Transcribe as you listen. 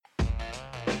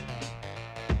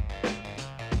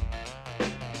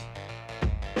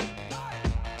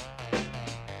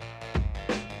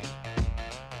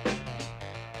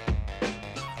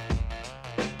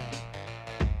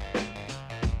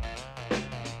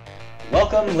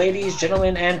Welcome, ladies,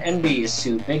 gentlemen, and NBs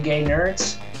to Big Gay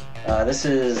Nerds. This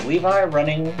is Levi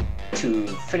running to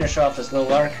finish off this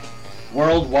little arc,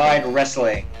 Worldwide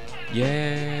Wrestling.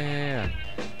 Yeah!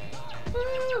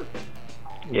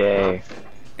 Yay.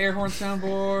 Air horn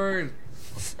soundboard!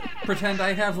 Pretend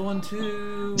I have one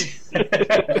too!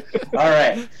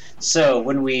 Alright, so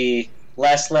when we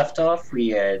last left off, we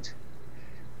had,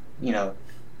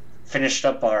 finished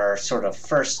up our sort of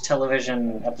first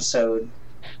television episode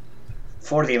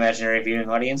for the imaginary viewing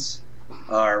audience.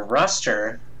 Our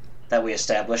roster that we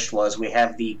established was we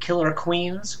have the Killer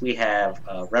Queens, we have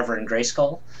Reverend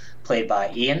Grayskull, played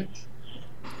by Ian.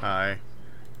 Hi.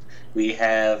 We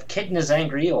have Kitten is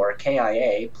Angry, or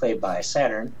KIA, played by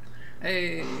Saturn.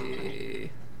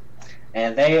 Hey!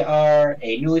 And they are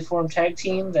a newly formed tag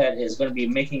team that is going to be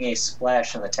making a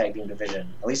splash in the tag team division,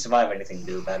 at least if I have anything to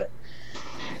do about it.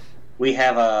 We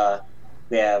have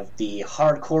the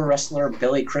hardcore wrestler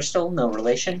Billy Crystal, no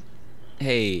relation.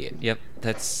 Hey, yep,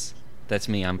 that's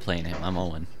me. I'm playing him. I'm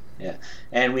Owen. Yeah,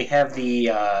 and we have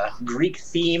the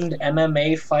Greek-themed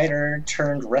MMA fighter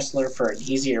turned wrestler for an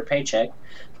easier paycheck,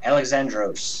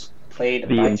 Alexandros, played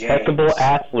The by impeccable James.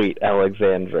 athlete,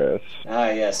 Alexandros.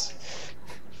 Ah, yes.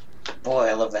 Boy,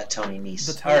 I love that Tony Nese.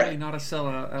 The totally Alright. not a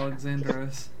sellout,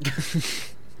 Alexandros.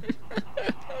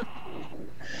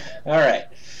 Alright.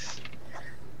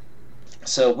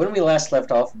 So when we last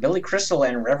left off, Billy Crystal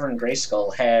and Reverend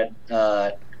Grayskull had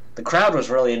the crowd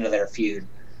was really into their feud.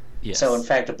 Yes. So in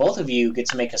fact, both of you get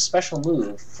to make a special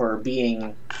move for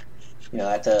being,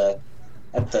 at the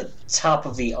top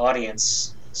of the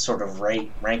audience sort of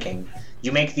ranking.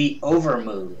 You make the over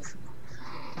move.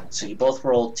 So you both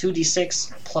roll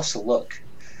 2d6 plus look.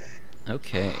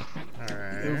 Okay.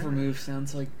 Alright. Overmove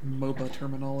sounds like MOBA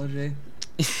terminology.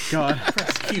 God.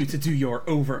 Press Q to do your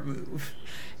overmove.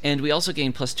 And we also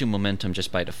gain +2 momentum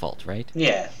just by default, right?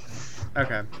 Yeah.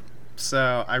 Okay.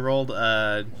 So I rolled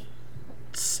a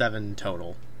 7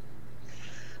 total.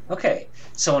 Okay.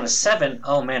 So on a 7,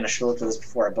 oh man, I should have looked at this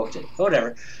before I booked it. But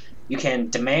whatever. You can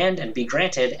demand and be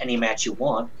granted any match you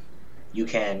want. You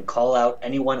can call out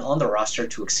anyone on the roster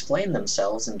to explain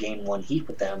themselves and gain 1 heat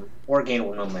with them, or gain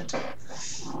 1 momentum.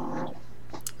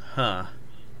 Huh.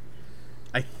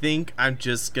 I think I'm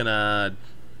just gonna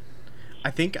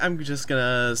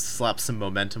slap some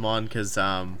momentum on because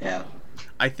Yeah.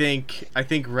 I think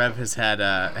Rev has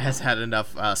had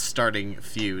enough starting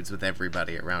feuds with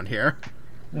everybody around here.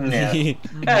 Yeah.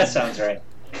 That sounds right.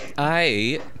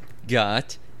 I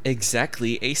got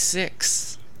exactly a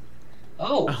 6.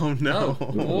 Oh. Oh no.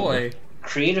 Oh, boy.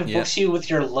 Creative Yeah. books you with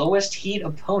your lowest heat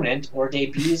opponent, or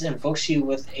debuts and books you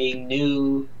with a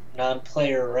new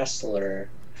non-player wrestler.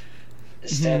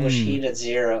 Establish heat at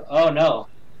 0. Oh no.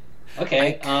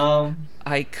 Okay.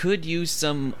 I could use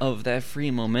some of that free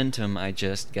momentum I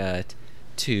just got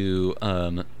to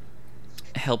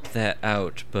help that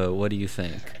out, but what do you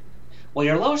think? Well,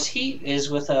 your lowest heat is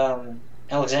with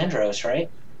Alexandros, right?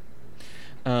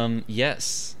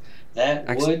 Yes. That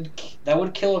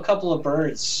would kill a couple of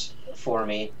birds for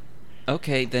me.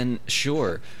 Okay, then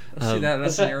sure. Let's see that.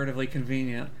 That's That's a- narratively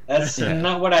convenient. That's Yeah.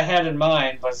 not what I had in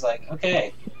mind, but it's like,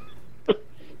 okay.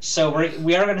 So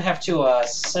we are going to have to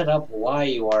set up why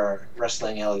you are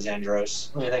wrestling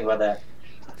Alexandros. What do you think about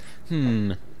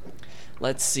that?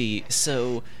 Let's see.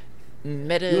 So,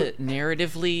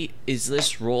 meta-narratively, is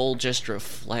this role just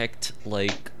reflect,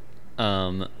 like,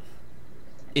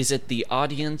 is it the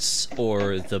audience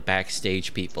or the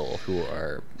backstage people who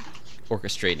are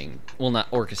orchestrating? Well, not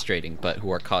orchestrating, but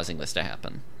who are causing this to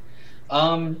happen?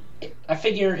 I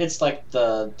figure it's like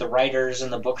the writers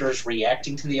and the bookers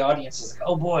reacting to the audience. It's like,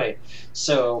 oh boy.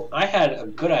 So I had a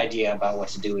good idea about what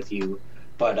to do with you,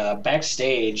 but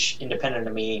backstage, independent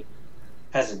of me,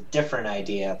 has a different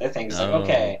idea. Their thing's like, Oh.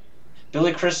 okay,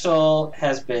 Billy Crystal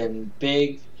has been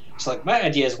big. So like my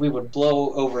idea is we would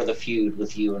blow over the feud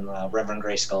with you and Reverend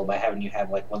Grayskull by having you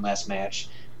have like one last match.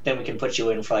 Then we can put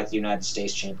you in for like the United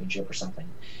States Championship or something.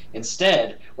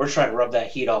 Instead, we're trying to rub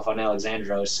that heat off on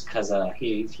Alexandros because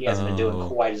he hasn't been doing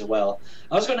quite as well.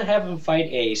 I was going to have him fight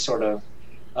a sort of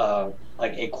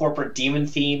like a corporate demon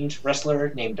themed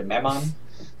wrestler named Memon.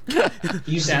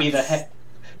 He used to be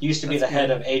the head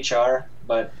of HR,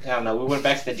 but I don't know. We went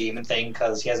back to the demon thing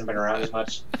because he hasn't been around as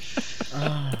much.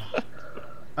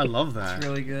 I love that. It's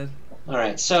really good. All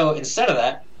right, so instead of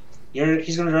that,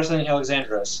 he's going to be wrestling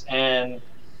Alexandros, and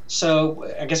so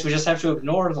I guess we just have to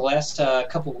ignore the last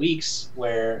couple weeks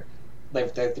where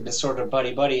they've been sort of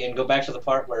buddy, and go back to the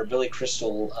part where Billy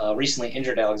Crystal recently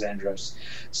injured Alexandros.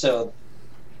 So,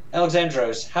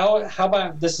 Alexandros, how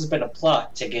about this has been a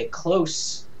plot to get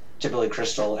close to Billy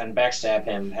Crystal and backstab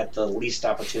him at the least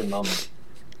opportune moment?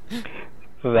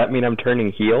 Does that mean I'm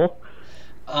turning heel?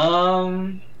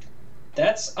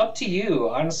 That's up to you.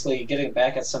 Honestly, getting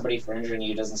back at somebody for injuring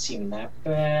you doesn't seem that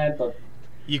bad, but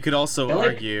You could also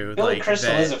argue Billy like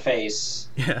Crystal that, is a face.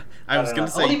 Yeah, I was don't gonna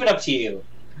know. say I'll leave it up to you.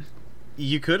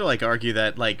 you could like argue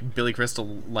that like Billy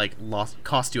Crystal like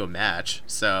cost you a match,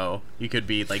 so you could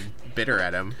be like bitter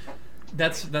at him.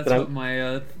 That's what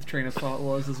my train of thought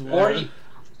was as well.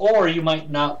 Or you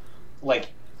might not,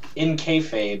 like, in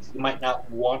kayfabe, you might not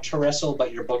want to wrestle,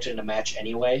 but you're booked in a match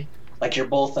anyway. Like, you're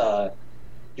both,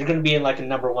 you're going to be in, like, a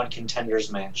number one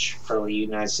contenders match for the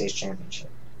United States Championship.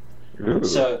 Ooh.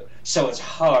 So it's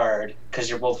hard, because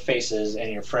you're both faces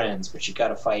and you're friends, but you got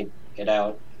to fight it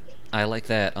out. I like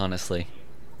that, honestly.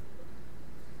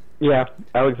 Yeah,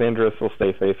 Alexandros will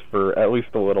stay face for at least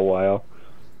a little while.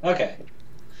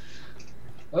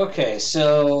 Okay,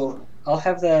 so I'll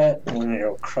have that. I'm going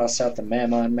to cross out the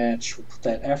Mammon match. We'll put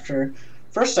that after.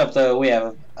 First up, though, we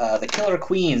have the Killer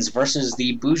Queens versus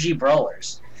the Bougie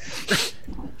Brawlers,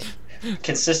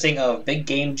 consisting of Big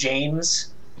Game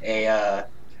James, a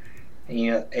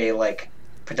like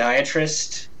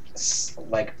podiatrist,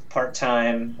 like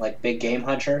part-time like big game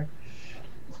hunter.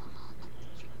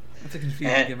 That's a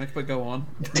confusing gimmick, but go on.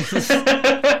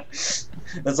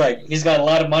 It's like he's got a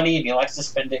lot of money and he likes to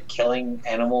spend it killing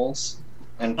animals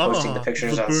and posting the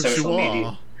pictures on social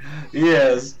media.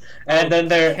 Yes, and then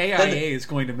there KIA is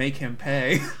going to make him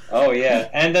pay. Oh yeah,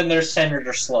 and then there's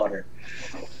Senator Slaughter.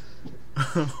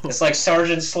 It's like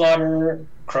Sergeant Slaughter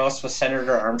crossed with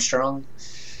Senator Armstrong.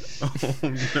 Oh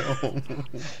no!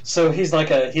 So he's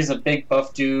a big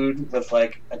buff dude with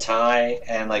like a tie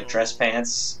and like dress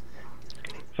pants.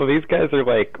 So these guys are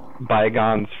like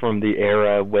bygones from the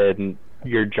era when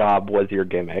your job was your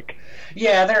gimmick.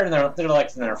 Yeah, they're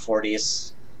like in their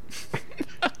 40s.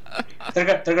 They're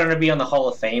going to be on the Hall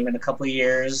of Fame in a couple of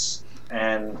years,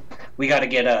 and we got to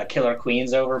get Killer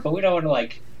Queens over, but we don't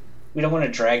want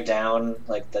to drag down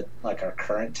like our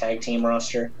current tag team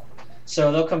roster.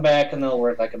 So they'll come back and they'll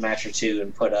work like a match or two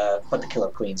and put the Killer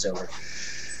Queens over.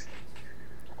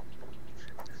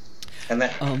 And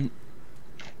that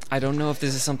I don't know if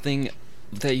this is something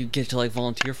that you get to like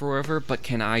volunteer for or whatever, but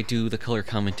can I do the color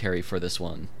commentary for this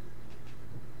one?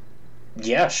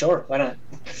 Yeah, sure. Why not?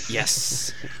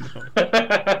 Yes. All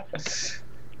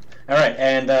right,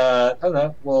 and I don't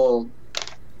know. All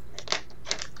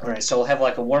right, so we'll have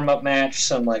like a warm-up match.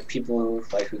 Some like people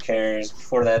who cares.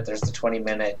 Before that, there's the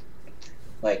 20-minute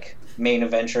like main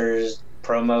eventers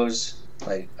promos.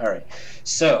 Like, all right,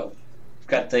 so we've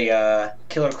got the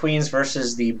Killer Queens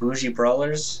versus the Bougie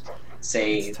Brawlers.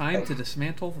 It's time to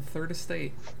dismantle the Third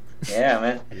Estate. Yeah,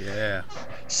 man. Yeah.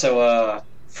 So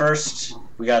first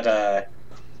we got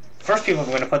first people I'm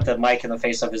going to put the mic in the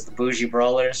face of is the Bougie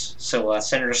Brawlers. So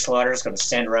Senator Slaughter is going to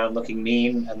stand around looking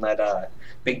mean and let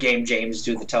Big Game James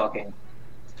do the talking.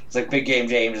 It's like Big Game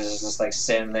James is just like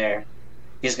sitting there.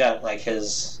 He's got like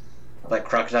his like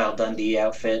Crocodile Dundee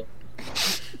outfit.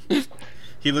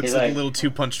 He looks like a little too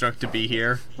punch drunk to be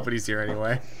here, but he's here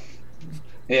anyway.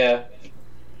 Yeah.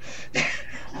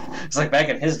 It's like back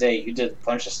in his day, you did a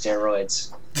bunch of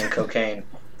steroids and cocaine,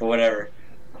 but whatever.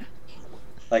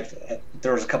 Like,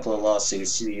 there was a couple of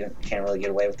lawsuits, so you can't really get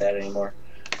away with that anymore.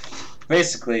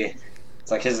 Basically,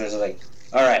 it's like his is like,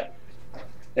 all right,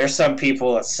 there's some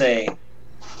people that say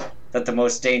that the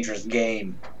most dangerous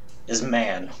game is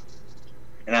man.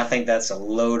 And I think that's a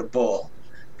load of bull,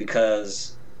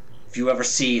 because if you ever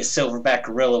see a silverback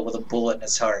gorilla with a bullet in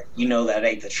its heart, you know that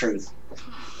ain't the truth.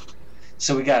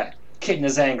 So we got Kitten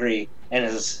is angry and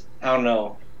his, I don't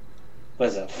know, what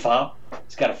is it, fop?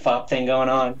 He's got a fop thing going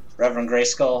on. Reverend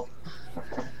Grayskull.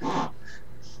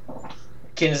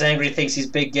 Kitten is angry, thinks he's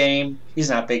big game. He's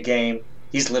not big game.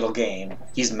 He's little game.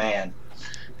 He's man.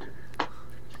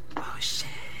 Oh shit.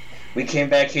 We came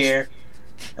back here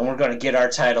and we're going to get our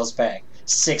titles back.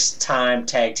 6-time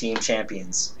tag team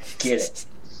champions. Get it.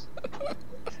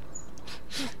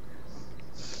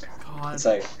 God. It's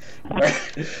like,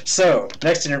 so,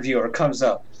 next interviewer comes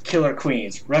up. Killer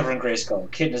Queens, Reverend Grayskull,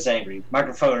 Kitten is angry.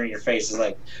 Microphone in your face is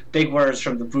like, big words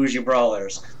from the Bougie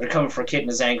Brawlers. They're coming for Kitten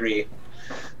is angry.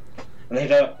 And they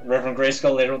don't, Reverend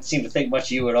Grayskull, they don't seem to think much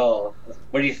of you at all.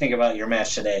 What do you think about your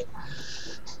match today?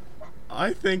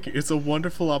 I think it's a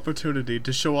wonderful opportunity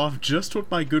to show off just what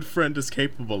my good friend is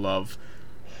capable of.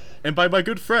 And by my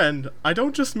good friend, I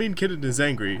don't just mean Kitten is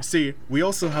angry. See, we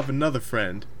also have another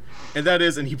friend. And that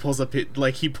is, and he pulls up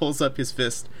his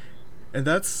fist. And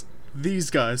that's these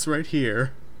guys right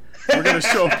here. We're gonna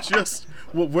show just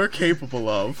what we're capable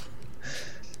of.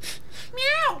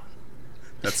 Meow.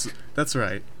 That's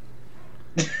right.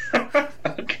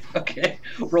 Okay.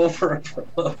 Roll for a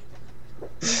promo.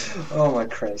 Oh my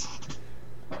Christ.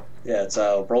 Yeah, it's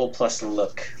roll plus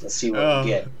look. Let's see what we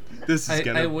get. This is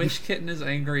gonna. I wish Kitten is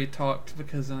Angry talked,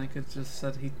 because then I could just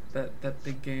said that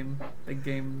big game,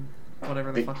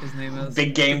 whatever the fuck his name is.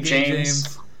 Big Game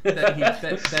James.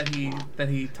 that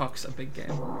he talks a big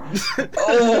game.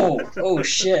 Oh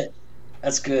shit.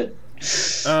 That's good.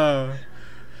 Kitten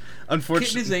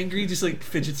Unfortunately, is Angry just like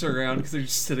fidgets around because they're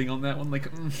just sitting on that one like.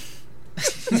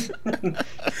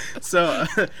 so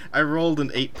I rolled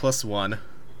an 8 plus 1.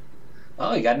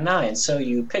 Oh, you got a 9, so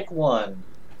you pick one.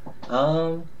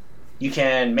 You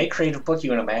can make creative book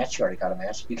you in a match. You already got a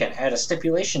match. You can add a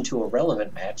stipulation to a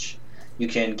relevant match. You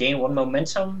can gain 1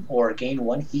 momentum or gain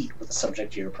 1 heat with the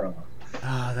subject to your promo.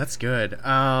 Ah, that's good.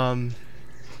 I'm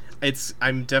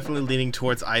definitely leaning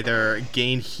towards either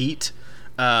gain heat,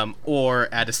 or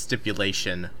add a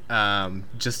stipulation,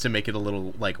 just to make it a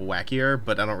little like wackier.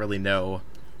 But I don't really know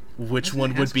which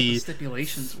one would be. What the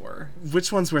stipulations were.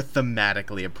 Which ones were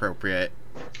thematically appropriate?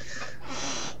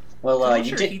 Well, I'm not you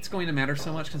sure did. heat's going to matter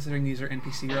so much considering these are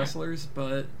NPC wrestlers,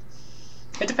 but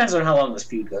It depends on how long this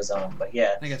feud goes on, but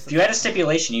yeah. I guess If you had a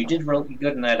stipulation, you did really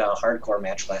good in that hardcore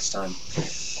match last time.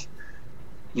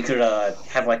 You could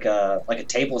have like a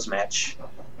tables match.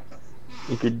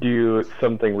 You could do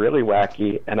something really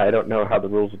wacky, and I don't know how the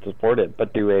rules would support it,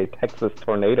 but do a Texas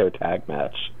Tornado tag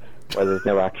match where there's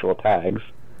no actual tags.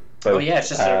 But, Oh yeah, it's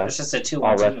just a 2-1-2.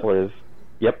 all wrestlers.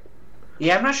 Yep.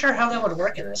 Yeah, I'm not sure how that would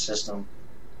work in this system.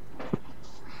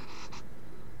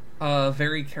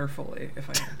 very carefully, if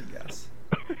I had to guess.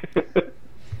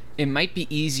 It might be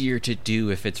easier to do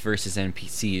if it's versus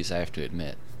NPCs, I have to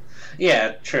admit.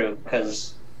 Yeah, true,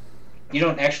 because you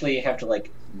don't actually have to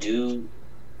like do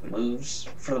moves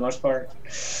for the most part.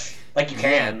 Like you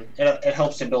can. It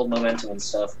helps to build momentum and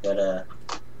stuff, but I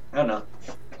don't know.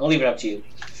 I'll leave it up to you.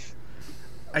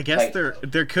 I guess Like-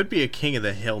 there could be a King of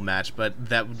the Hill match, but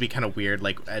that would be kind of weird,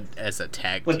 like as a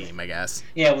tag With- team, I guess.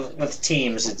 Yeah, with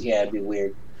teams, it'd be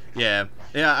weird. Yeah,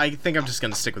 I think I'm just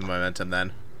gonna stick with momentum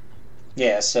then.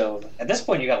 Yeah, so at this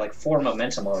point you got like 4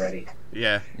 momentum already,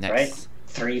 Yeah, Nice. right?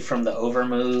 3 from the over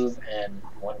move and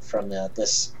 1 from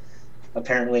this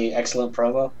apparently excellent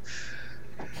promo.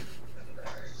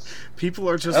 people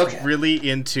are just Okay. really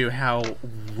into how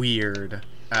weird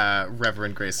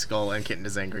Reverend Grey Skull and Kitten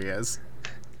is Angry is.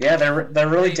 Yeah, they're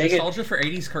really Hey, digging. nostalgia for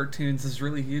 80s cartoons is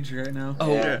really huge right now.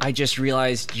 Oh, Yeah. I just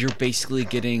realized you're basically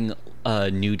getting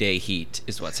New Day heat,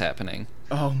 is what's happening.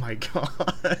 Oh my god.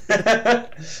 I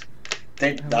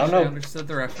I don't wish I know. understood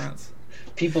the reference.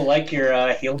 People like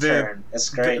your heel They're- turn. That's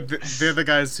great. They're the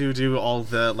guys who do all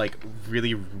the like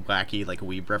really wacky like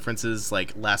weeb references.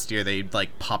 Like last year, they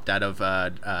like popped out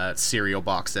of cereal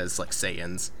box as like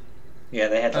Saiyans. Yeah,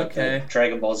 they had like Okay. the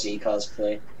Dragon Ball Z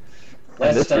cosplay.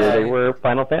 And this year they uh, were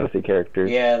Final Fantasy characters.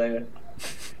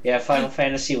 yeah, Final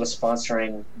Fantasy was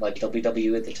sponsoring like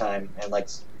WWE at the time, and like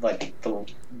the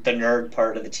nerd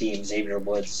part of the team, Xavier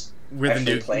Woods. We're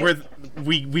the Actually new.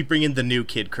 played. We bring in the new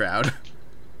kid crowd.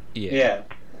 Yeah.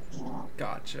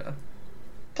 Gotcha.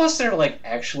 Plus, they're like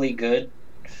actually good,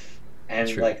 and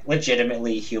True. like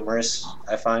legitimately humorous.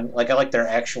 I find I like their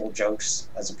actual jokes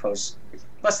as opposed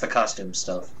less the costume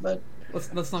stuff, but.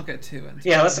 Let's not get too into.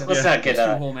 Yeah, it. let's We not have get. 2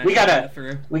 whole matches We to gotta get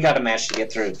through. we got a match to get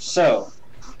through. So,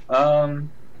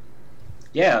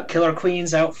 yeah, Killer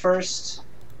Queen's out first.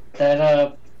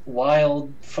 That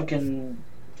wild fucking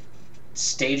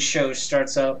stage show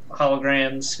starts up.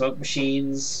 Holograms, smoke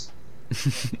machines,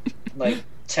 like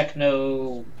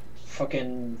techno,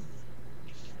 fucking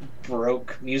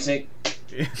baroque music.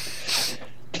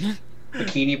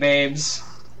 Bikini babes.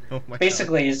 Oh my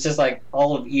Basically, it's just like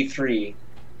all of E3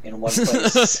 in one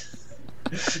place.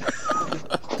 god.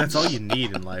 That's all you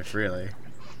need in life, really.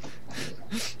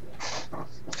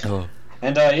 Oh.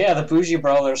 And yeah, the Bougie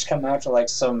Brawlers come out to like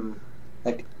some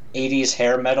like 80s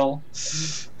hair metal.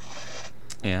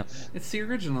 Yeah. It's the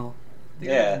original. The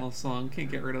Yeah. original song.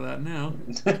 Can't get rid of that now.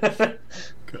 God.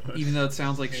 Even though it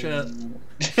sounds like shit.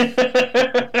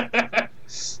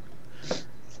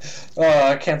 Oh,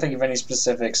 I can't think of any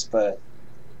specifics, but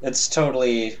it's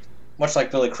totally much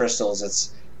like Billy Crystal's.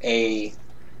 It's a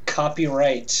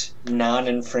copyright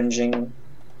non-infringing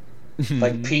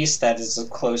like piece that is as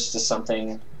close to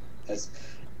something as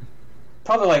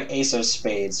probably like Ace of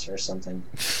Spades or something.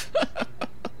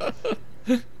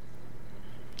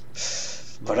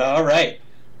 But all right.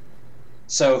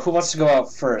 So who wants to go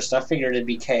out first? I figured it'd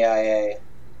be KIA,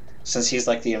 since he's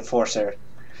like the enforcer.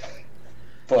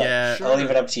 But Yeah. I'll leave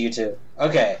it up to you two.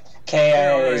 Okay,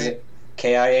 KIA is Alright.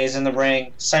 KIA's in the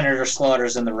ring. Senator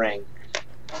Slaughter's in the ring.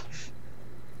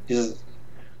 All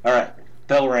right.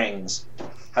 Bell rings.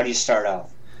 How do you start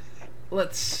off?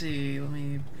 let's see. Let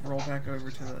me roll back over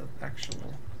to the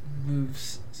actual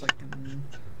moves so I can.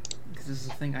 Because this is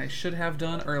a thing I should have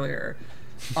done earlier.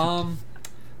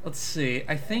 Let's see.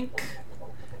 I think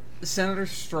Senator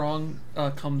Strong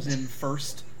comes in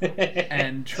first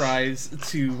and tries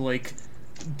to like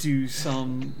do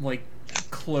some like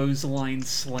clothesline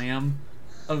slam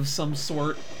of some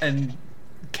sort, and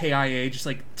KIA just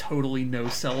like totally no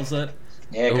sells it.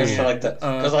 Yeah, it goes Ooh.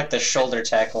 for like the shoulder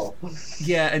tackle.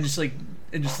 Yeah, and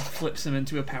just flips him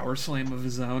into a power slam of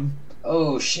his own.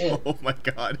 Oh shit! Oh my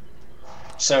god.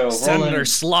 So Senator Roland,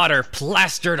 Slaughter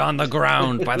plastered on the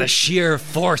ground by the sheer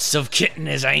force of Kitten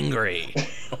is angry.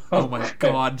 Oh my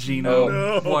god, Gino.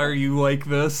 No. Why are you like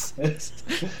this?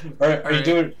 are you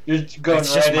doing? You're going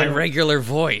It's just right my in. regular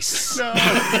voice. No.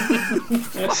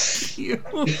 You.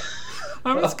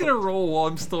 I'm just gonna roll while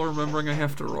I'm still remembering I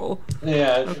have to roll.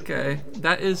 Yeah. Okay,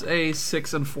 that is a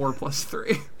 6 and 4 plus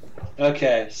 3.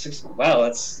 Okay. 6. Wow,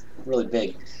 that's really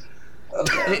big.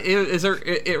 Okay.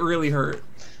 It really hurt.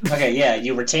 Okay. Yeah.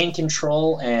 You retain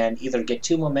control and either get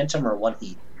 2 momentum or 1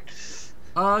 heat.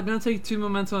 I'm gonna take 2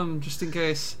 momentum just in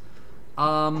case.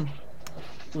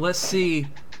 Let's see.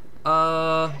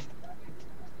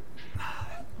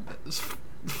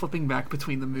 Flipping back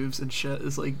between the moves and shit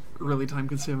is like really time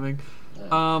consuming.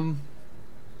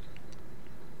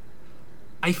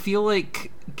 I feel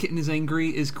like Kitten is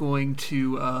Angry is going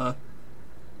to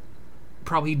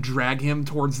probably drag him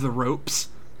towards the ropes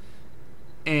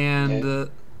and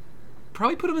Okay.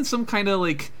 probably put him in some kind of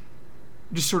like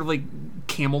just sort of like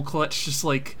camel clutch, just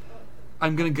like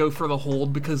I'm gonna go for the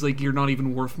hold because like you're not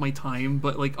even worth my time,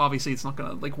 but like obviously it's not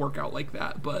gonna like work out like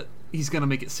that, but he's gonna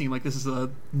make it seem like this is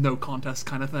a no contest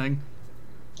kind of thing.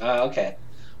 Okay.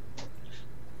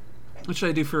 What should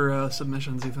I do for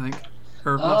submissions, you think?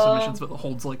 Or not submissions, but the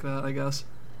holds like that, I guess.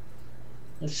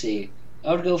 Let's see.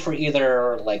 I would go for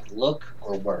either like look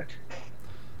or work.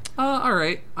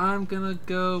 Alright. I'm gonna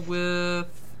go with,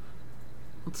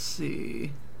 let's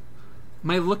see.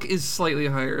 My look is slightly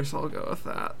higher, so I'll go with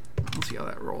that. Let's see how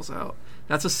that rolls out.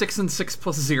 That's a 6 and 6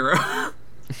 plus 0. You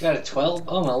got a 12?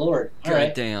 Oh my lord. God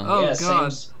Alright. damn. Oh, Yeah,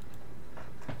 God. same.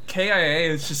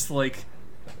 KIA is just like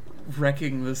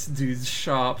wrecking this dude's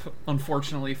shop,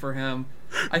 unfortunately for him.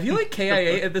 I feel like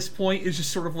KIA at this point is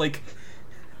just sort of like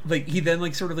he then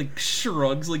like sort of like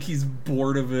shrugs like he's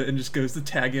bored of it and just goes to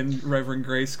tag in Reverend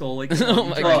Grayskull like Oh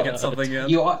my trying to God. get something in.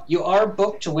 You are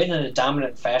booked to win in a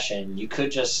dominant fashion. You could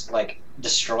just like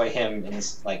destroy him in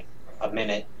like a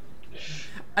minute.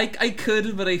 I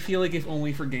could, but I feel like if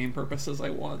only for game purposes,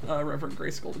 I want Reverend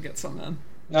Grayskull to get some in.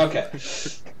 Okay.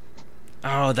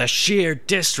 Oh, the sheer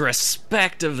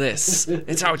disrespect of this.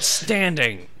 It's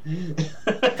outstanding.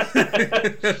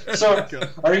 So,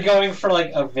 are you going for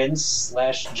like a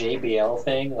Vince/JBL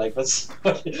thing? Like, what's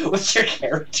your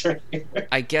character here?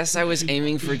 I guess I was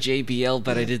aiming for JBL,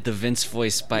 but I did the Vince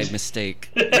voice by mistake.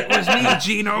 It was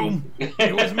me, Genome.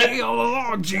 It was me all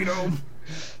along, Genome.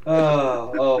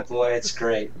 Oh boy, it's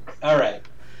great. All right,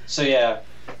 so yeah,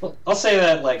 I'll say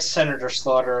that like Senator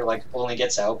Slaughter like only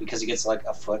gets out because he gets like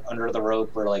a foot under the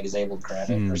rope or like is able to grab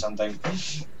it or something.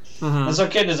 And so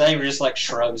Kid is angry, just like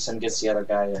shrugs and gets the other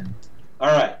guy in. All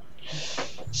right,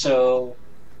 so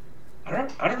I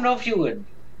don't know if you would.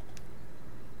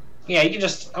 Yeah, you can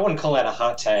just. I wouldn't call that a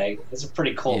hot tag. It's a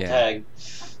pretty cold Yeah. tag.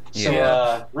 So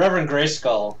Yeah. Reverend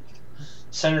Grayskull,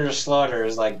 Senator Slaughter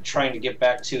is like trying to get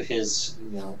back to his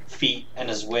feet and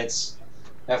his wits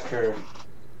after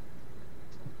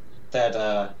that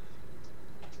I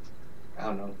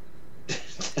don't know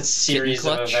that series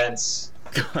of clutch? events.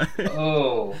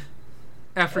 Oh.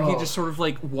 After he Oh. just sort of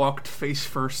like walked face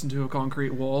first into a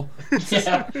concrete wall.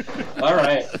 Yeah. All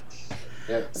right.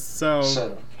 Yep.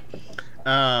 So,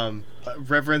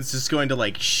 Reverend's just going to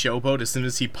like showboat as soon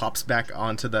as he pops back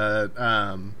onto the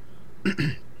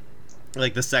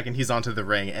like the second he's onto the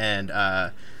ring and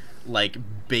like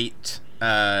bait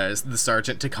the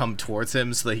sergeant to come towards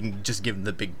him so they can just give him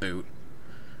the big boot.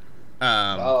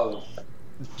 Oh.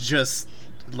 Just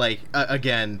like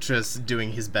again, just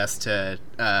doing his best to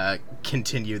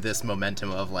continue this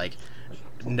momentum of like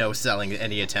no selling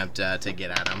any attempt to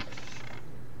get at him.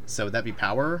 So would that be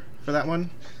power for that one?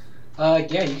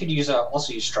 Yeah, you could use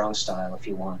also use strong style if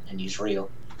you want and use real.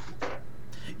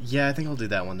 Yeah, I think I'll do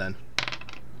that one then.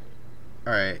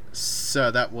 Alright,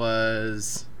 so that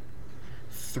was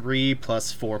 3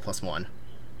 plus 4 plus 1.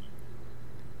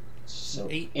 So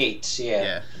 8. 8, yeah.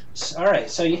 Yeah. All right,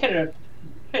 so you hit it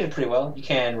pretty well. You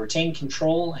can retain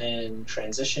control and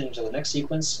transition to the next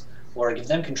sequence, or give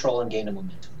them control and gain a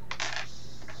momentum.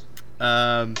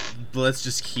 But let's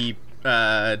just keep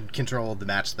control of the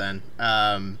match then.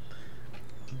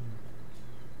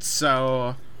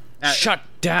 So, Shut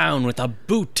down with a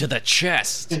boot to the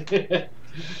chest.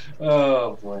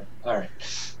 Oh boy. All right.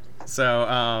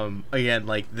 so again,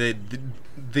 like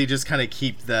they just kind of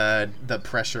keep the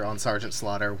pressure on Sergeant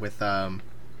Slaughter with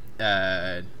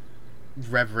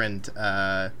Reverend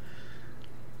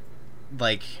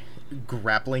like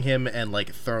grappling him and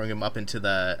like throwing him up into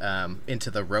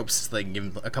the ropes, like give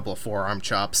him a couple of forearm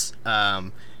chops.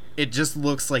 It just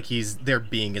looks like they're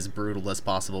being as brutal as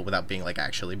possible without being like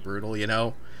actually brutal, you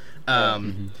know.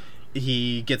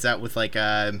 He gets out with like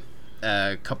a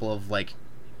couple of like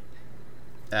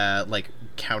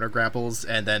counter grapples,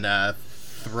 and then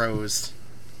throws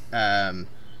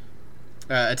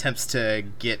attempts to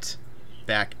get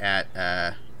back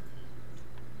at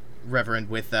Reverend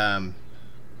with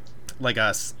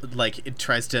it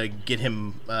tries to get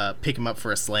him pick him up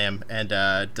for a slam, and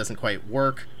doesn't quite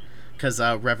work because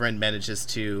Reverend manages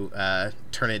to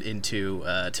turn it into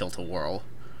tilt-a-whirl.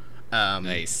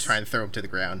 Nice. Try and throw him to the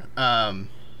ground.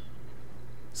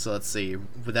 So let's see.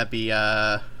 Would that be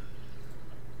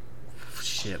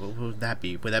shit? What would that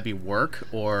be? Would that be work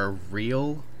or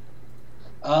real?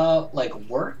 Like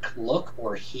work, look,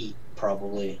 or heat,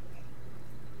 probably.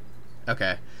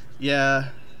 Okay. Yeah.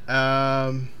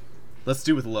 Let's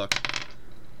do with look.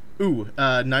 Ooh,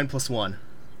 9 + 1.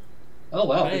 Oh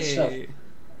wow, good stuff. Hey.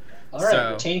 All right,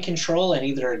 So- retain control and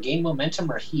either gain momentum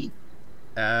or heat.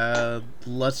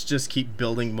 Let's just keep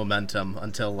building momentum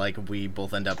until we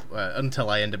both end up until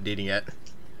I end up needing it.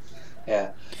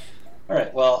 Yeah. All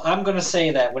right. Well, I'm gonna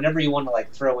say that whenever you want to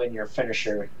throw in your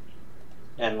finisher,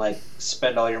 and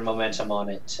spend all your momentum on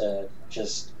it to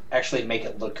just actually make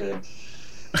it look good,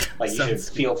 you should Sounds-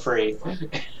 feel free.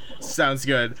 Sounds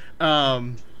good.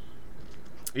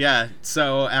 Yeah.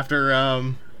 So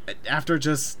after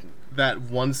just that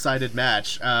one-sided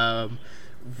match, Rev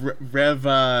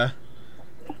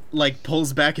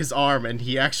pulls back his arm, and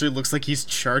he actually looks like he's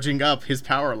charging up his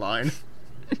power line.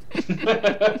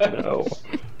 No.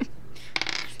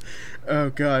 Oh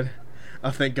god. Oh,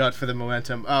 thank God for the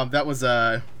momentum. That was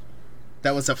a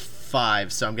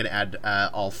 5, so I'm gonna add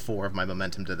all 4 of my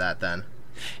momentum to that then.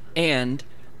 And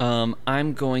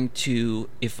I'm going to,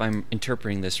 if I'm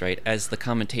interpreting this right, as the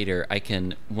commentator, I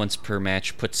can once per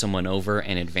match put someone over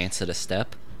and advance it a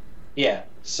step. Yeah.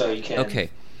 So you can. Okay.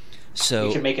 So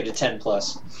You can make it a 10+.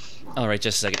 all right,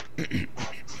 just a second.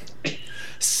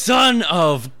 Son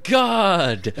of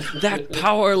God! That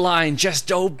power line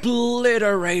just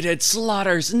obliterated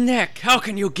Slaughter's neck. How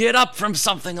can you get up from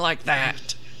something like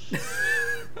that?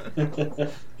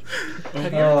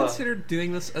 Have you ever considered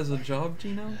doing this as a job,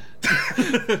 Gino?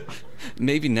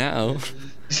 Maybe now.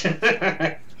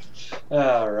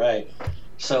 All right.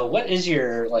 So what is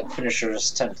your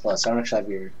finisher's 10+? I don't actually have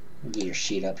your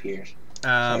sheet up here.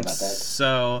 Sorry about that.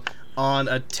 So on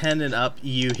a 10 and up,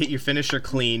 you hit your finisher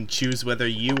clean. Choose whether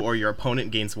you or your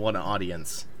opponent gains 1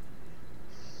 audience.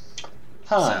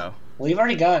 Huh. So- Well, you've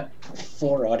already got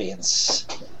 4 audience.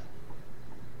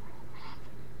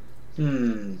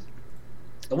 I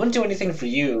wouldn't do anything for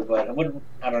you, but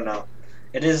I don't know.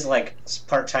 It is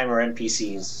part-timer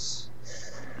NPCs.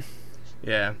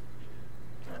 Yeah.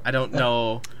 I don't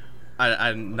know.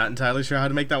 I'm not entirely sure how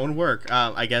to make that one work.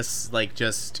 I guess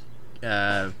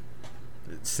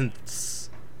since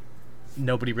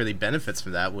nobody really benefits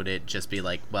from that, would it just be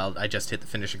well, I just hit the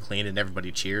finisher clean and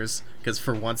everybody cheers? Because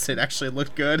for once it actually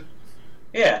looked good.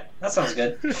 Yeah, that sounds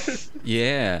good.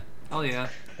 Yeah. Oh yeah.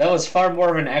 That was far more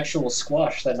of an actual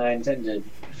squash than I intended.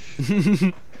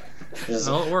 It was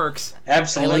No, it works.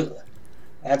 absolutely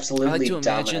I like to dominant.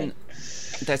 imagine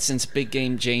that since Big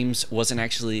Game James wasn't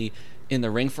actually in the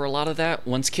ring for a lot of that,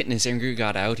 once Kitten is Angry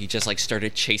got out, he just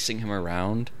started chasing him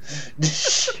around.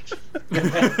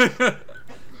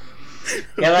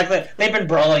 Yeah, they've been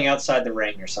brawling outside the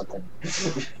ring or something.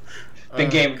 Big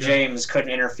Game God. James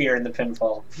couldn't interfere in the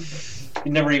pinfall. He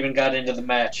never even got into the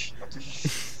match.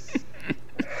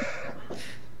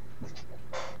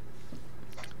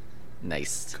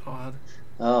 Nice. God.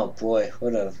 Oh boy,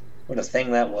 what a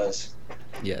thing that was.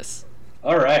 Yes.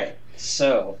 All right,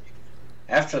 so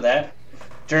after that,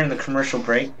 during the commercial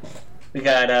break, we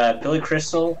got Billy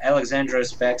Crystal,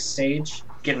 Alexandros backstage,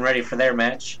 getting ready for their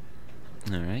match.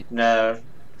 All right. And,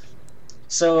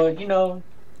 so,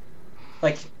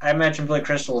 I imagine Billy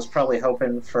Crystal was probably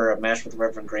hoping for a match with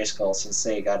Reverend Grayskull since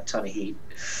they got a ton of heat.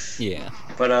 Yeah.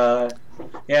 But,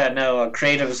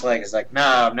 Creative's no,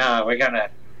 you're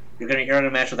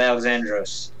gonna match with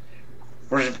Alexandros.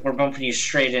 We're bumping you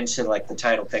straight into, the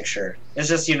title picture. It's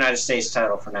just the United States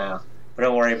title for now, but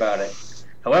don't worry about it.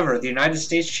 However, the United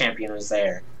States champion is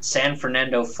there, San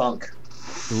Fernando Funk.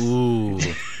 Ooh.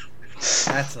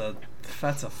 That's a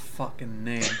That's a fucking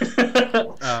name.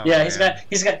 Oh, Yeah, man.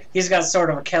 he's got sort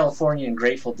of a Californian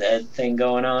Grateful Dead thing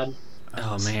going on.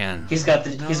 Oh man. He's got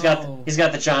the No. he's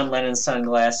got the John Lennon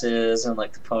sunglasses and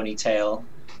like the ponytail.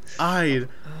 I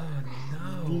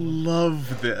Oh no.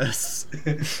 love this.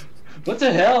 What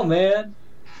the hell, man?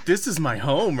 This is my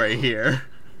home right here.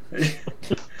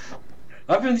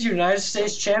 I've been the United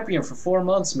States champion for 4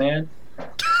 months, man.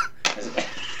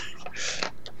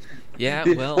 Yeah,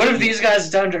 well. What have these guys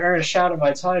done to earn a shot at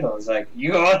my title? It's like,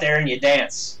 you go out there and you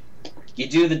dance. You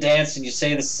do the dance and you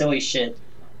say the silly shit.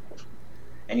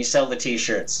 And you sell the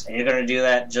t-shirts. And you're going to do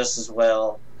that just as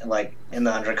well in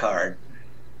the undercard.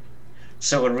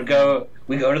 So when we go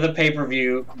to the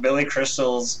pay-per-view, Billy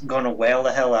Crystal's going to wail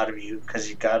the hell out of you because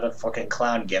you got a fucking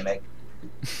clown gimmick.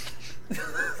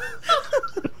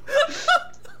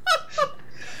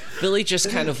 Billy just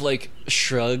kind of like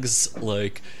shrugs,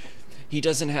 like he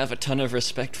doesn't have a ton of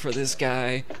respect for this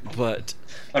guy, but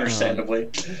Understandably.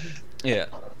 yeah.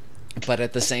 But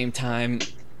at the same time,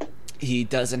 he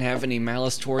doesn't have any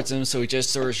malice towards him, so he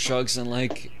just sort of shrugs and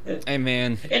like, hey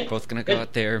man, both gonna go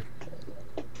out there.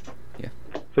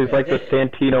 So he's like the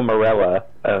Santino Marella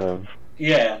of.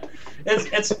 Yeah.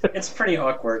 It's pretty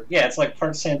awkward. Yeah, it's like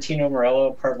part Santino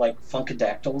Morello, part like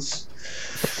Funkadactyls.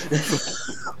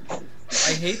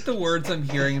 I hate the words I'm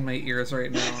hearing in my ears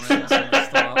right now, and I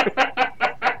just want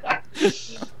to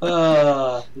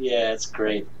stop. Yeah, it's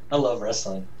great. I love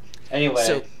wrestling. Anyway,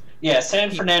 So- yeah,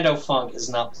 San Fernando Funk is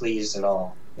not pleased at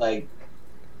all. Like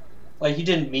you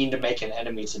didn't mean to make an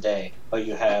enemy today, but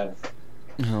you have.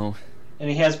 No. And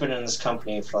he has been in this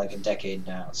company for like a decade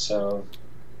now, so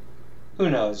who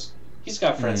knows? He's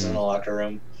got friends in the locker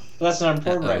room. But that's not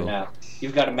important right Uh-oh. now.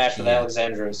 You've got a match with Yeah.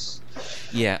 Alexandros.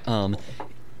 Yeah,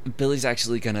 Billy's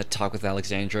actually gonna talk with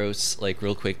Alexandros, like,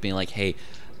 real quick, being like, hey,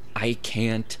 I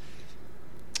can't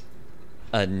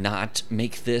not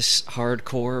make this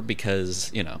hardcore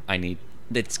because, you know,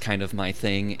 it's kind of my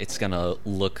thing. It's gonna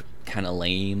look kind of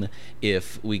lame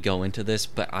if we go into this,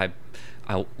 but I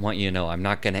want you to know I'm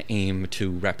not gonna aim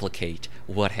to replicate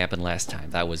what happened last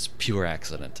time. That was pure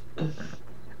accident.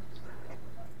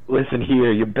 Listen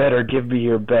here, you better give me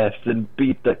your best and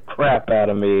beat the crap out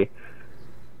of me,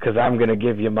 because I'm going to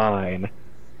give you mine.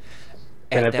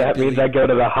 And if that means I go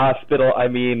to the hospital,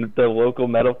 the local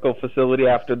medical facility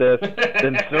after this,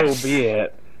 then so be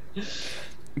it.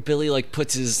 Billy, like,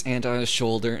 puts his hand on his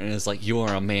shoulder and is like, you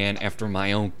are a man after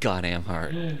my own goddamn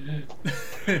heart.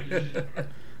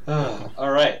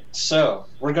 Alright, so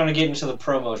we're going to get into the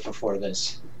promos before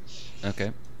this.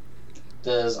 Okay.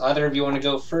 Does either of you want to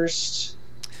go first?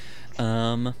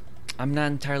 I'm not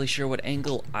entirely sure what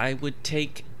angle I would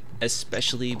take,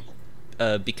 especially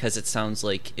because it sounds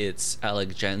like it's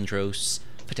Alexandros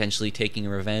potentially taking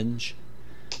revenge.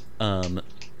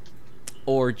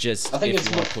 Or just I think if it's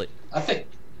you want to more- play.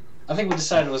 I think we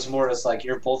decided it was more as like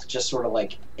you're both just sort of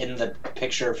like in the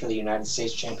picture for the United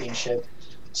States Championship.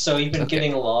 So you've been Okay.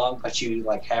 getting along, but you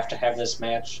like have to have this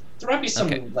match. There might be some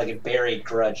Okay. like a buried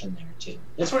grudge in there too.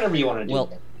 It's whatever you want to do.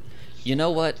 Well, you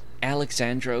know what?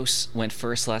 Alexandros went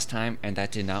first last time, and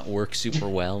that did not work super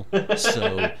well.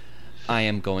 So I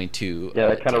am going to. Yeah,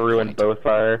 that kind of take ruined point. both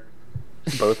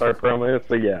our promos,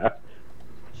 so yeah.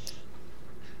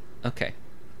 Okay.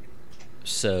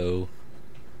 So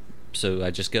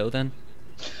I just go then.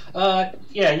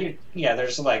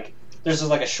 There's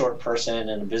like a short person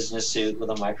in a business suit with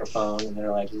a microphone, and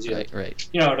they're like, Right.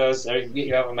 you know those.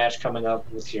 You have a match coming up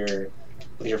with your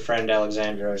friend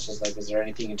Alexandros. It's like, is there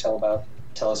anything you can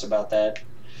tell us about that?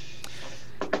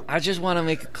 I just want to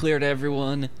make it clear to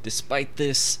everyone, despite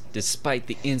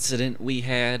the incident we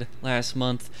had last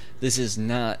month, there's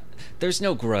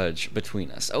no grudge between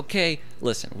us, okay?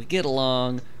 Listen, we get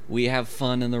along, we have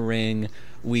fun in the ring,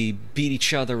 we beat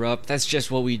each other up, that's just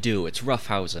what we do, it's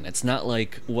roughhousing, it's not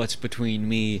like what's between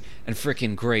me and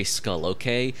frickin' Grayskull,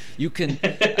 okay?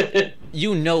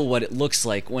 You know what it looks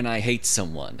like when I hate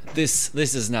someone. This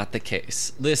is not the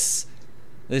case. This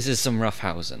is some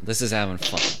roughhousing. This is having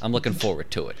fun. I'm looking forward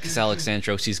to it, because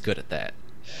Alexandros, he's good at that.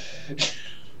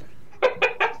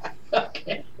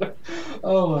 Okay.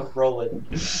 Oh, I'm rolling.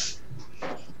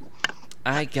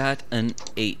 I got an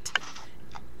 8.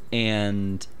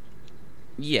 And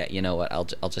yeah, you know what? I'll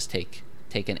just take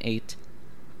an 8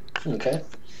 Okay.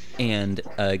 and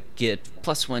get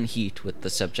 +1 heat with the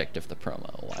subject of the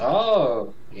promo. Wow.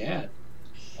 Oh, yeah.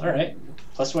 All right.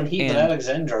 +1 heat with And-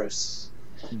 Alexandros.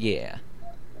 Yeah.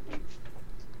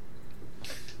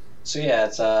 So yeah,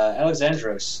 it's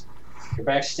Alexandros. You're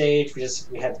backstage. We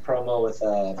had the promo with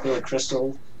Billy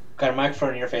Crystal. Got a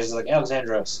microphone in your face. It's like,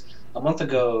 Alexandros, a month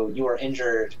ago you were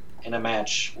injured in a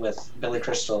match with Billy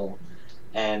Crystal,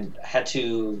 and had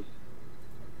to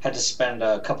spend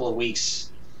a couple of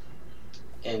weeks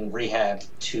in rehab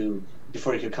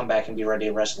before he could come back and be ready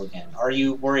to wrestle again. Are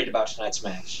you worried about tonight's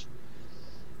match?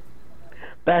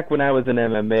 Back when I was in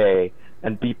MMA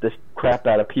and beat the crap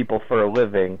out of people for a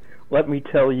living, let me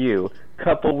tell you,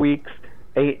 couple weeks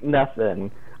ain't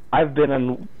nothing. I've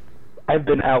been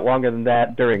out longer than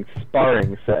that during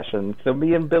sparring sessions. So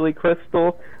me and Billy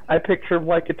Crystal, I picture him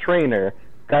like a trainer.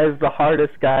 Guy's the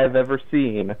hardest guy I've ever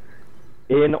seen,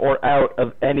 in or out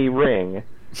of any ring.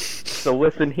 So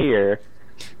listen here,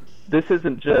 this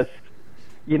isn't just,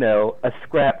 a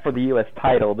scrap for the U.S.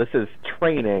 title. This is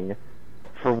training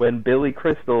for when Billy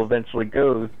Crystal eventually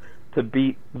goes to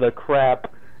beat the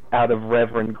crap out of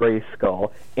Reverend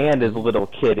Grayskull and his little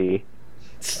kitty.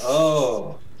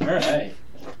 Oh, all right.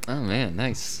 Oh man,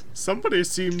 nice. Somebody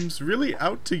seems really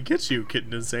out to get you,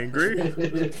 Kitten is Angry.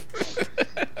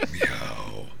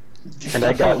 Meow. And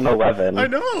I got an 11. I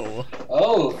know!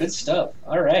 Oh, good stuff.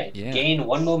 All right. Yeah. Gain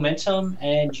 1 momentum,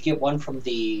 and you get 1 from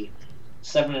the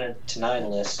 7 to 9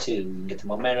 list, too. You can get the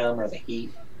momentum or the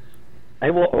heat. I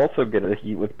will also get a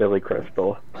heat with Billy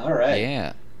Crystal. All right.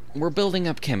 Yeah. We're building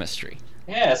up chemistry.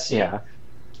 Yes. Yeah.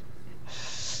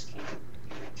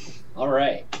 All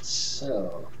right.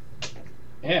 So,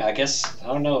 yeah, I guess, I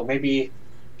don't know, maybe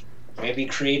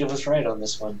creative was right on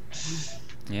this one.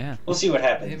 Yeah. We'll see what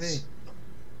happens. Maybe.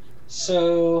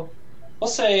 So, we'll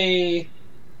say,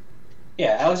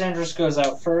 yeah, Alexandros goes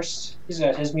out first. He's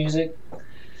got his music.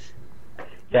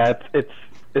 Yeah,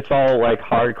 it's all like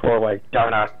hardcore, like da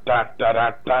da da da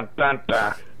da da da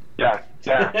da da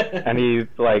da, and he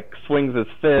like swings his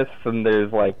fists, and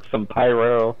there's like some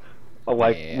pyro,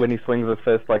 like when he swings his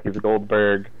fist, like he's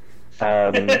Goldberg.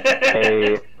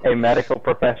 A medical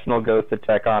professional goes to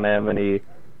check on him, and he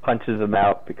punches him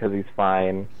out because he's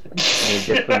fine. And he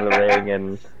gets in the ring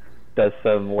and does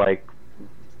some like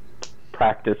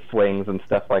practice swings and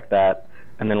stuff like that,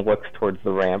 and then looks towards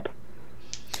the ramp.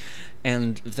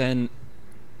 And then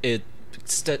it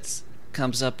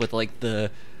comes up with like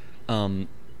the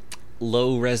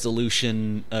low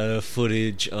resolution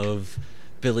footage of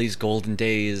Billy's golden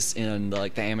days in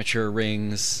like the amateur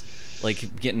rings,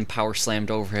 like getting power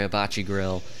slammed over a hibachi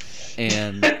grill,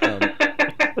 and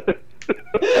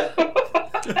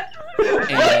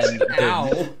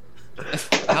Ow.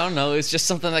 I don't know, it's just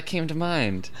something that came to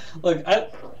mind. Look,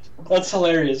 that's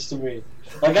hilarious to me.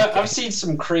 Like, I've seen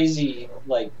some crazy,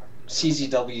 like,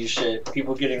 CZW shit.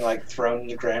 People getting, like, thrown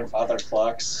into grandfather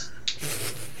clocks.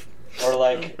 Or,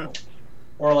 like,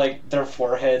 their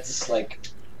foreheads, like,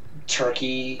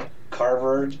 turkey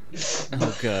carvered.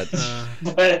 Oh god.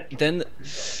 But Then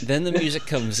the music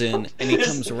comes in, and he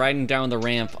comes riding down the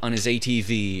ramp on his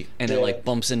ATV, and it like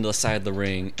bumps into the side of the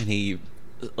ring, and he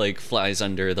like flies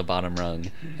under the bottom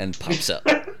rung and pops up.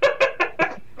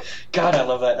 God, I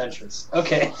love that entrance.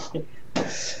 Okay.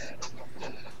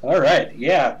 All right.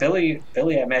 Yeah, Billy, I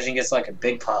imagine gets like a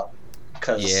big pop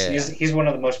because he's one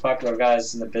of the most popular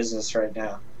guys in the business right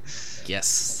now.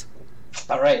 Yes.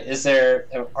 All right.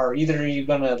 Are either of you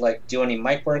gonna like do any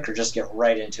mic work or just get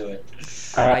right into it?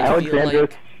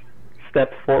 Alexandros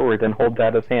steps forward and holds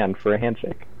out his hand for a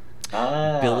handshake.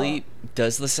 Billy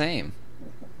does the same.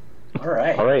 All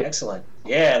right. All right. Excellent.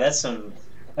 Yeah, that's some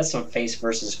face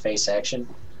versus face action.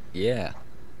 Yeah.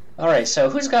 All right. So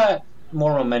who's got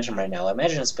more momentum right now? I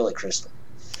imagine it's Billy Crystal.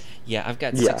 Yeah, I've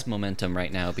got 6 momentum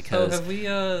right now because have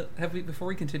we before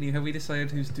we continue, have we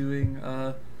decided who's doing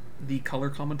the color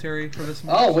commentary for this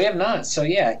match? Oh, we have not. So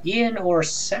yeah, Ian or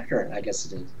Saturn, I guess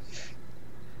it is.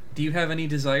 Do you have any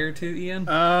desire to, Ian?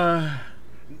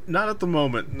 Not at the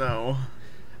moment, no.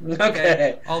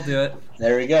 Okay. I'll do it.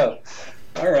 There we go.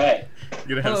 All right.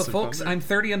 Hello, folks. I'm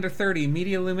 30 under 30,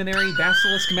 media luminary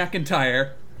Basilisk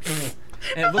McIntyre.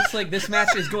 And it looks like this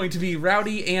match is going to be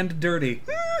rowdy and dirty.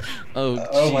 Oh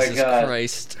Jesus my God.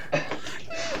 Christ.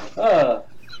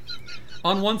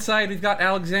 On one side, we've got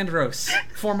Alexandros,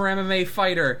 former MMA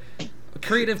fighter.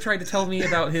 Creative tried to tell me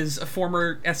about his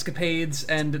former escapades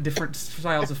and different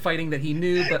styles of fighting that he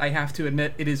knew, but I have to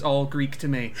admit, it is all Greek to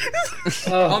me.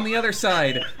 On the other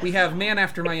side, we have man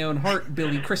after my own heart,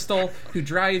 Billy Crystal, who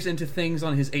drives into things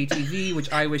on his ATV,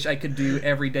 which I wish I could do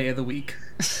every day of the week.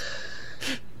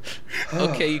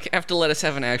 Okay, you have to let us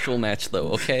have an actual match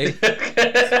though, okay?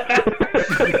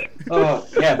 Oh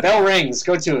yeah, bell rings.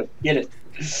 Go to it. Get it.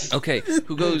 Okay,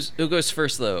 who goes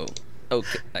first though?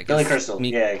 Okay, I guess Billy Crystal.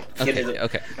 Yeah. Get it.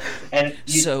 Okay. And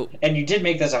you did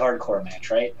make this a hardcore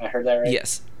match, right? I heard that right.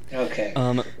 Yes. Okay.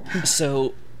 I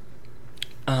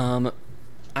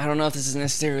don't know if this is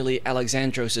necessarily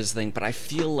Alexandros' thing, but I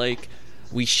feel like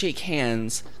we shake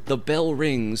hands, the bell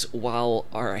rings while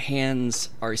our hands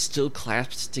are still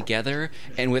clasped together,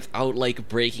 and without, like,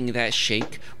 breaking that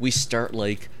shake, we start,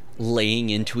 like, laying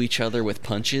into each other with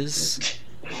punches.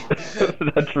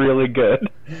 That's really good.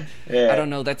 Yeah. I don't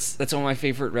know, that's one of my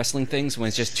favorite wrestling things, when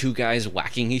it's just two guys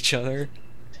whacking each other.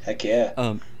 Heck yeah.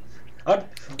 I'll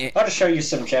to show you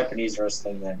some Japanese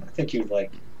wrestling then. I think you'd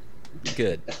like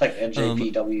Good. like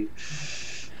NJPW.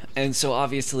 And so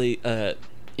obviously,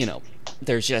 you know,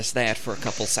 there's just that for a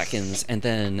couple seconds, and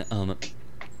then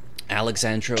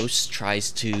Alexandros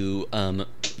tries to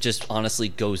just honestly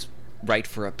goes right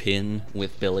for a pin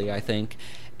with Billy, I think,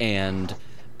 and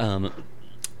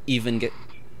even get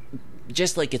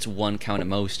just like it's one count at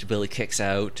most. Billy kicks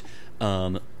out,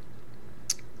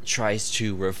 tries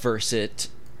to reverse it,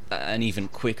 an even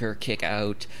quicker kick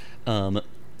out.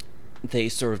 They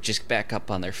sort of just back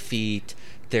up on their feet.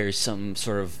 There's some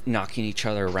sort of knocking each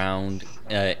other around,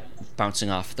 bouncing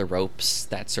off the ropes,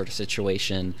 that sort of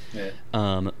situation. Yeah.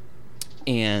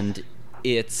 And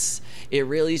it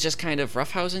really is just kind of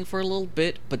roughhousing for a little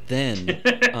bit, but then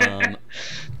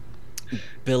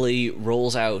Billy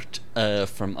rolls out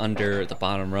from under the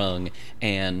bottom rung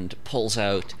and pulls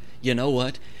out, you know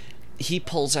what? He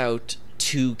pulls out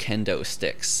 2 kendo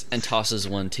sticks and tosses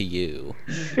one to you.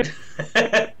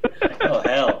 Oh,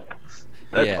 hell.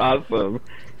 That's awesome.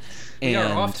 We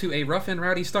are off to a rough and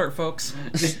rowdy start, folks.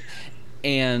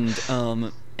 And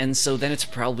so then it's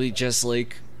probably just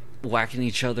like whacking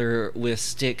each other with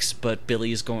sticks, but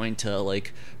Billy's going to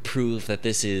like prove that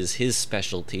this is his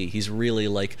specialty. He's really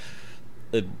like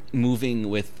moving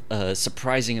with a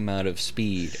surprising amount of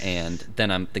speed, and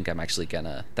then I'm actually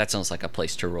gonna. That sounds like a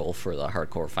place to roll for the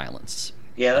hardcore violence.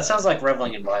 Yeah, that sounds like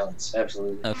reveling in violence.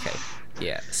 Absolutely. Okay,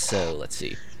 yeah. So let's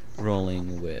see,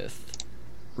 rolling with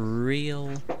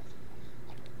real.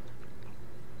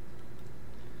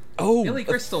 Oh, Billy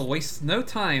Crystal wastes no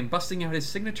time busting out his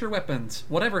signature weapons,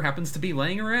 whatever happens to be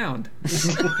laying around.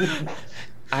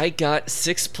 I got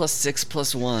 6 + 6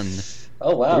 + 1.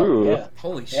 Oh, wow. Ooh. Yeah.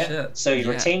 Holy Yeah. shit. So you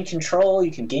Yeah. retain control,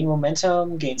 you can gain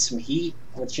momentum, gain some heat.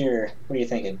 What are you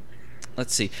thinking?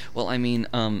 Let's see. Well, I mean,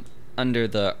 under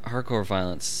the hardcore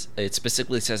violence, it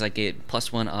specifically says I get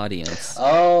 +1 audience.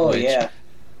 Oh, yeah.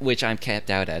 Which I'm capped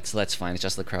out at, so that's fine. It's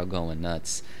just the crowd going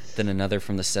nuts. Then another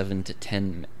from the 7 to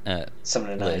 10 7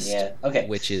 to 9, list, yeah. Okay.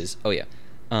 which is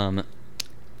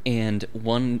and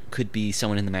one could be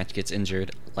someone in the match gets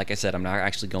injured. Like I said, I'm not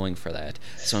actually going for that,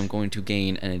 so I'm going to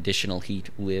gain an additional heat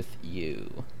with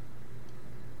you.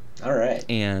 All right.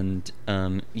 And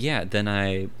yeah, then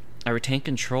I retain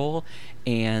control,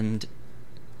 and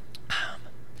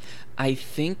I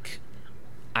think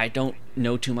I don't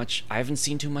know too much. I haven't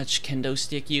seen too much kendo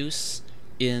stick use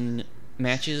in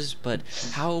matches, but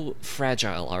how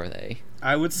fragile are they?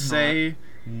 I would say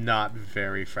not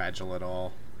very fragile at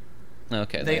all.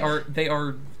 Okay. They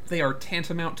are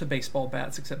tantamount to baseball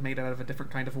bats, except made out of a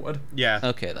different kind of wood. Yeah.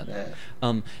 Okay then.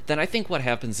 Yeah. Then I think what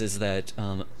happens is that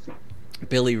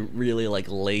Billy really like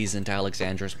lays into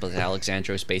Alexandros, but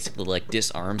Alexandros basically like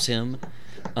disarms him.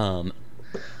 Oh,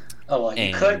 well,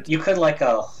 you could like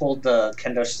hold the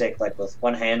kendo stick like with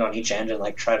one hand on each end and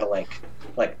like try to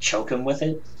like choke him with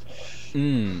it.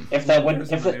 If that would,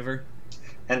 There's a maneuver.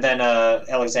 and then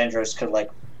Alexandros could like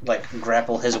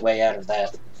grapple his way out of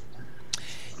that.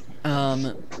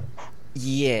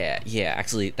 Yeah,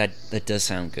 actually that does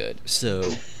sound good.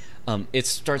 So it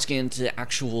starts getting to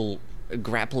actual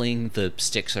grappling. The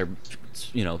sticks are,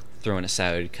 thrown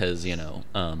aside because,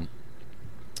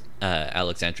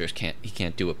 Alexandros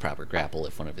can't do a proper grapple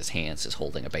if one of his hands is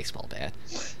holding a baseball bat.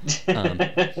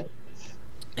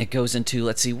 It goes into,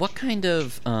 let's see, what kind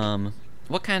of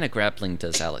grappling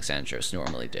does Alexandros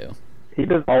normally do? He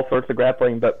does all sorts of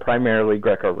grappling, but primarily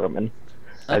Greco-Roman,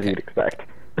 as Okay. you'd expect.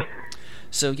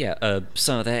 So yeah,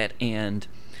 some of that, and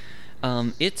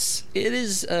it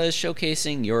is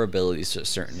showcasing your abilities to a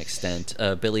certain extent.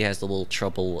 Billy has a little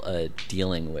trouble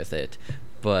dealing with it,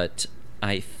 but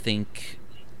I think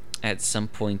at some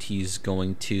point he's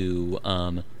going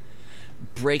to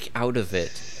break out of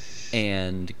it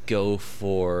and go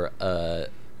for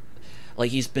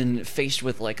like he's been faced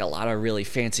with like a lot of really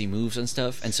fancy moves and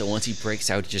stuff, and so once he breaks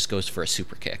out, he just goes for a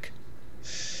super kick.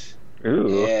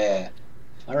 Ooh. Yeah.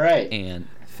 All right. And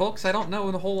Folks, I don't know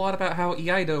a whole lot about how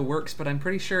Iaido works, but I'm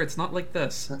pretty sure it's not like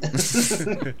this.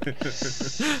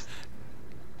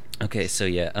 okay, so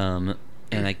yeah,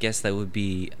 and I guess that would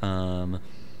be let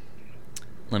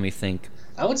me think.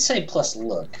 I would say plus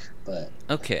look, but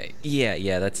Okay,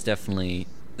 yeah, that's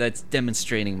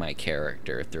demonstrating my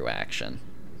character through action.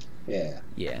 yeah.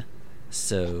 Yeah,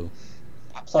 so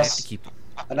I have to Plus, keep.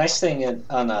 a nice thing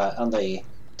on the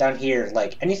down here,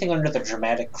 like anything under the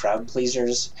dramatic crowd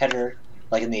pleasers header,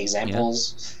 like in the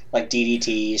examples, like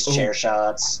DDTs, chair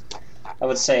shots. I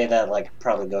would say that like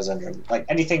probably goes under like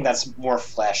anything that's more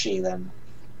flashy than.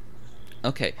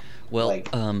 Okay, well, like,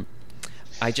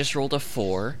 I just rolled a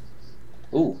 4.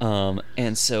 Ooh.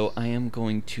 And so I am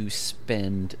going to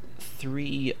spend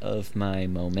 3 of my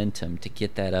momentum to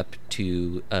get that up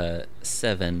to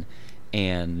 7,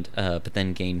 and but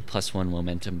then gain +1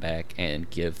 momentum back and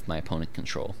give my opponent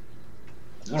control.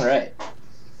 All right.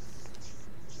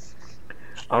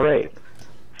 All right.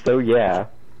 So yeah,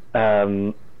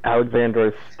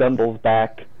 Alexandros stumbles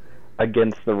back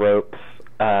against the ropes.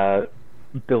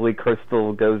 Billy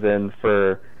Crystal goes in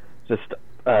for just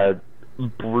a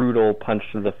brutal punch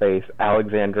to the face.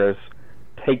 Alexandros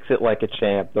takes it like a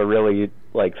champ. They're really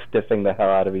like stiffing the hell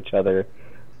out of each other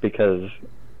because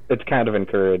it's kind of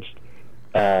encouraged.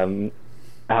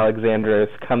 Alexandros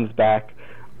comes back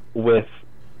with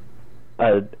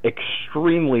an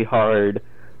extremely hard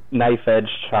knife edge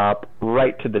chop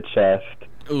right to the chest.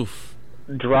 Oof.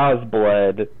 Draws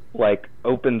blood, like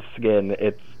open skin.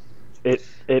 It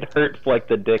hurts like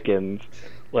the Dickens,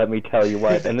 let me tell you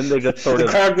what. And then they just sort the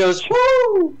of crowd goes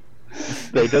woo.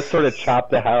 They just sort of chop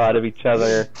the hell out of each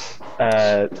other.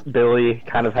 Billy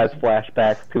kind of has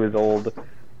flashbacks to his old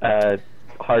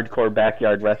hardcore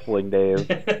backyard wrestling days.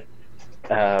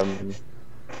 That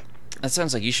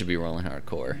sounds like you should be rolling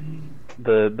hardcore.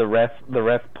 The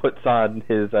ref puts on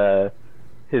his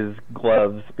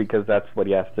gloves because that's what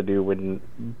he has to do when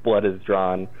blood is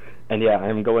drawn. And yeah,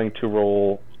 I'm going to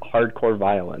roll hardcore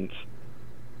violence.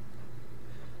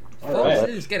 Folks, it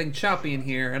is getting choppy in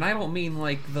here, and I don't mean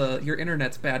like your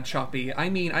internet's bad choppy. I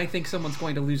mean I think someone's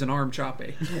going to lose an arm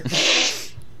choppy.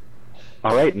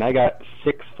 All right, and I got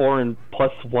 6, 4, and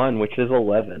 +1, which is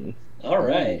 11. All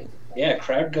right. Yeah,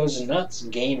 crowd goes nuts.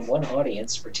 Gain 1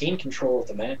 audience. Retain control of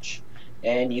the match,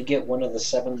 and you get one of the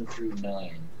 7 through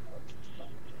 9.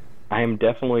 I am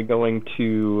definitely going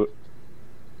to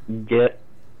get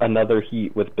another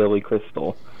heat with Billy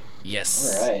Crystal.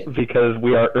 Yes. All right. Because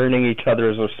we are earning each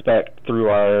other's respect through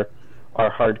our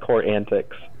hardcore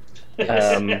antics.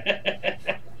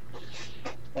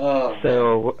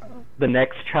 So the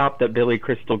next chop that Billy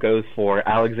Crystal goes for,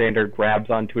 Alexander grabs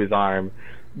onto his arm,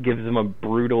 gives him a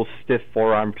brutal stiff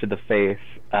forearm to the face,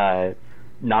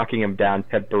 knocking him down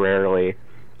temporarily.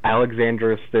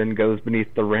 Alexander then goes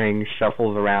beneath the ring,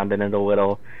 shuffles around in it a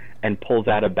little, and pulls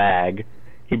out a bag.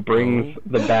 He brings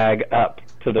the bag up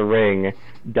to the ring,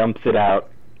 dumps it out.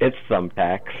 It's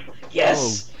thumbtacks.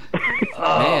 Yes!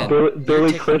 Oh, man.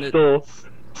 Billy Crystal...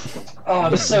 Oh,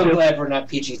 I'm so glad we're not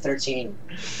PG-13.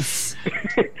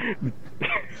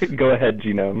 Go ahead,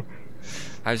 Genome.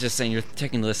 I was just saying, you're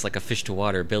taking this like a fish to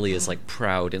water. Billy is like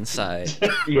proud inside.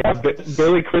 Yeah, but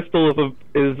Billy Crystal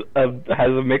has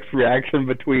a mixed reaction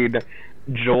between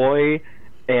joy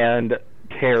and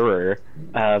terror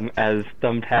as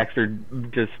thumbtacks are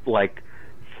just like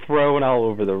thrown all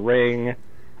over the ring.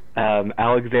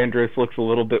 Alexandros looks a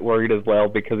little bit worried as well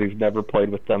because he's never played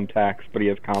with thumbtacks, but he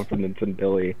has confidence in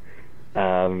Billy.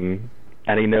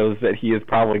 And he knows that he is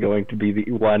probably going to be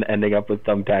the one ending up with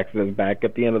thumbtacks in his back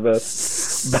at the end of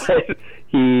this. But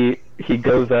he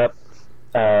goes up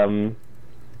and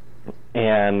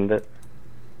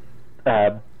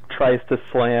tries to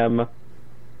slam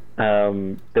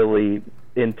Billy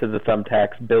into the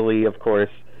thumbtacks. Billy, of course,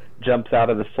 jumps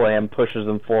out of the slam, pushes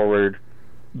him forward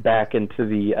back into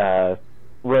the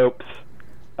ropes,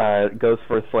 goes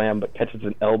for a slam, but catches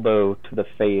an elbow to the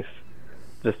face.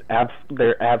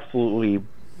 They're absolutely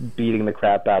beating the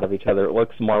crap out of each other. It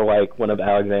looks more like one of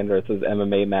Alexandros'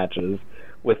 MMA matches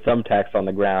with thumbtacks on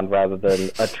the ground rather than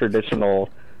a traditional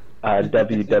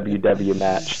WWW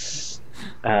match.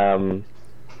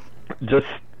 Just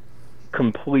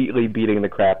completely beating the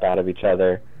crap out of each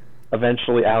other.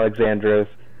 Eventually, Alexandros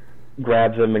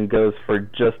grabs him and goes for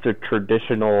just a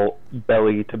traditional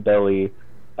belly-to-belly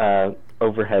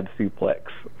overhead suplex.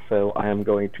 So I am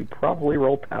going to probably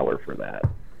roll power for that.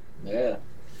 Yeah.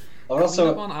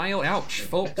 Also, up on aisle, ouch,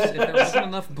 folks. If there wasn't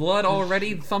enough blood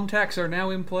already, thumbtacks are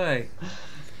now in play.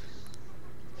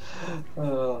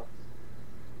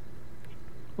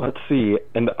 Let's see.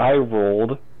 And I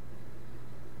rolled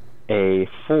a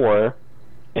 4,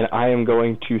 and I am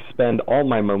going to spend all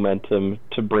my momentum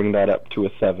to bring that up to a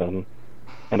 7.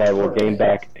 And I will gain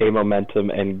back a momentum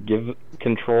and give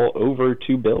control over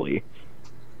to Billy.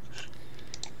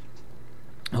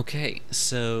 Okay,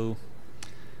 so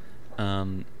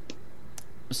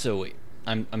wait,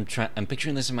 I'm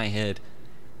picturing this in my head.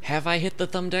 Have I hit the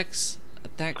thumbtacks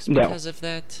because of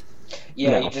that?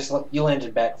 Yeah, no. You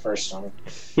landed back first on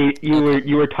it.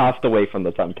 You were tossed away from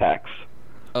the thumbtacks.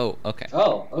 Oh, okay.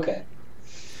 Oh, okay.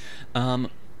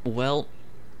 Well,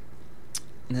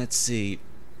 let's see.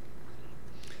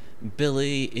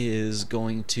 Billy is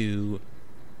going to...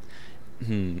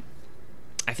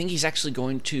 I think he's actually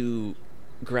going to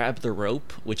grab the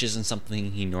rope, which isn't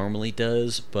something he normally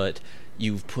does, but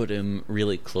you've put him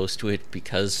really close to it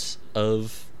because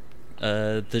of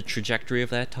the trajectory of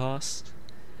that toss.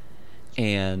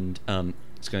 And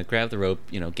he's going to grab the rope,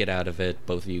 get out of it,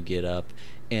 both of you get up.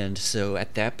 And so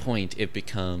at that point, it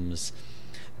becomes...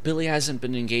 Billy hasn't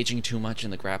been engaging too much in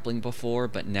the grappling before,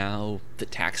 but now the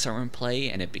tacks are in play,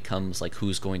 and it becomes like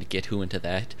who's going to get who into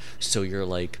that. So you're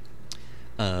like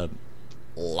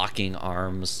locking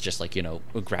arms, just like,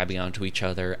 grabbing onto each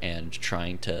other and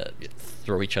trying to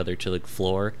throw each other to the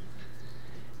floor.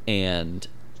 And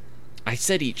I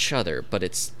said each other, but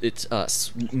it's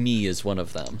us. Me is one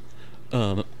of them.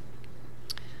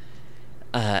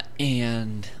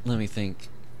 And let me think.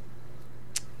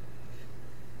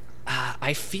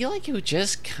 I feel like it would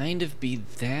just kind of be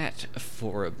that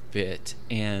for a bit,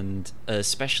 and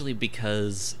especially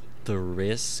because the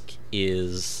risk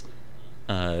is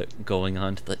going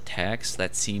on to the tax.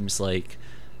 That seems like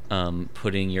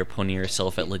putting your opponent or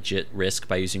yourself at legit risk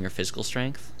by using your physical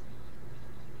strength.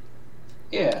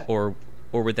 Yeah. Or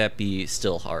would that be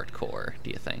still hardcore,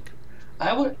 do you think?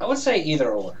 I would say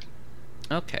either or.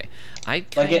 Okay.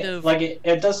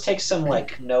 It does take some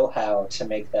know-how to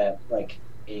make that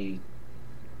a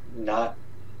not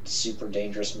super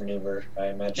dangerous maneuver, I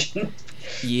imagine.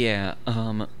 Yeah,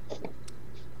 I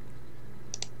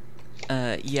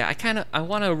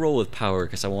want to roll with power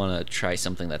because I want to try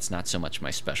something that's not so much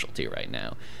my specialty right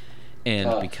now.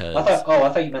 And because... I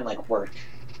thought you meant work.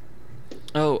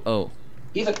 Oh.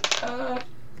 Either,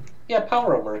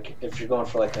 power will work if you're going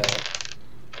for a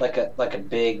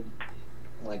big,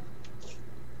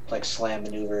 slam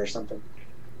maneuver or something.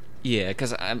 Yeah,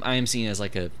 because I am seen as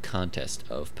a contest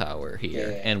of power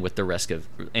here, yeah. and with the risk of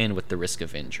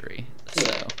injury. So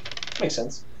yeah. Makes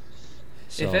sense.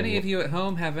 So, if any of you at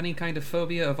home have any kind of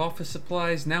phobia of office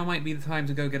supplies, now might be the time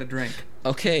to go get a drink.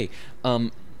 Okay,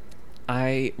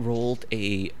 I rolled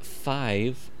a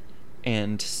 5,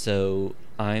 and so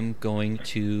I'm going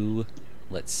to,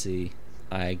 let's see,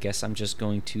 I guess I'm just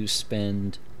going to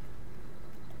spend...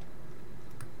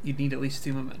 You'd need at least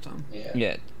 2 momentum.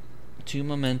 Yeah, 2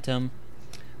 momentum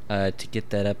to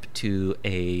get that up to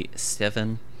a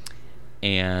 7,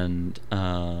 and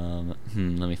let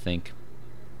me think.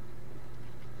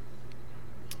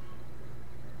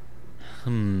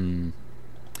 I'm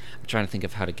trying to think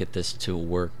of how to get this to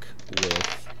work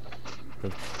with...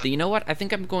 You know what? I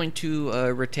think I'm going to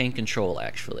retain control,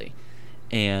 actually.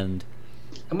 And...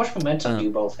 How much momentum do you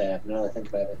both have, now that I think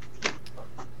about it?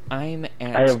 I'm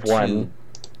at I have 2. 1.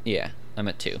 Yeah, I'm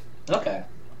at 2. Okay.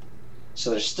 So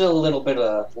there's still a little bit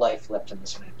of life left in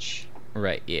this match.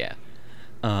 Right, yeah.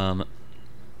 And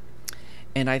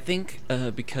I think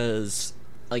because,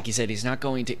 like you said, he's not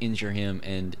going to injure him,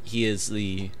 and he is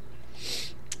the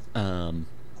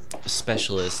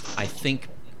specialist, I think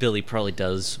Billy probably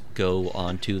does go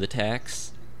onto the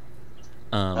tax.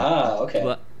 Okay.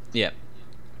 But, yeah.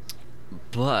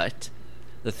 But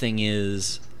the thing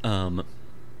is,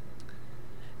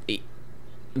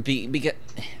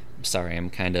 sorry, I'm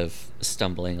kind of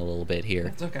stumbling a little bit here.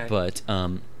 That's okay. But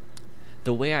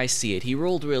the way I see it, he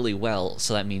rolled really well,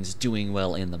 so that means doing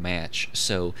well in the match.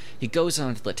 So he goes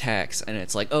on to the tax, and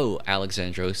it's like, oh,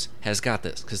 Alexandros has got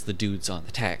this, because the dude's on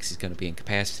the tax. He's going to be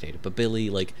incapacitated. But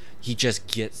Billy, he just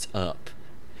gets up.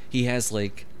 He has,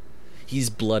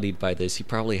 he's bloodied by this. He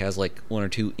probably has, 1 or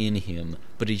 2 in him,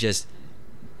 but he just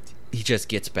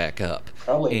gets back up.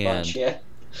 Probably a bunch, yeah.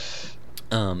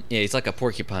 Yeah, he's like a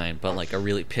porcupine, but a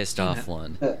really pissed off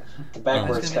one. The I was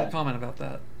backwards going to make a comment about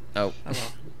that. Oh.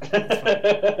 well.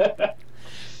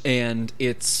 And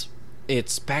it's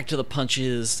back to the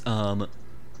punches,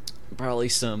 probably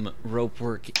some rope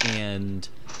work, and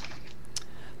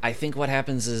I think what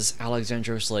happens is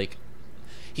Alexandros,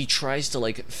 he tries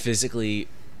to, physically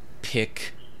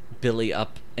pick Billy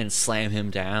up and slam him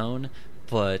down,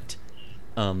 but,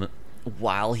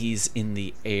 while he's in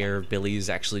the air, Billy's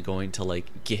actually going to,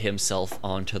 get himself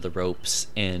onto the ropes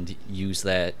and use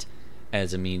that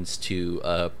as a means to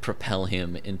propel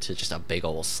him into just a big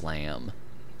ol' slam.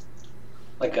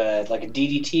 Like a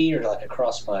DDT or a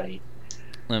crossbody?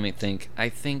 Let me think. I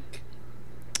think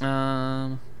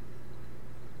a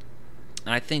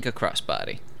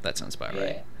crossbody. That sounds about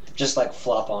right. Just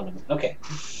flop on him. Okay.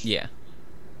 Yeah.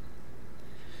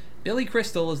 Billy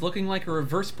Crystal is looking like a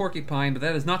reverse porcupine, but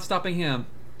that is not stopping him.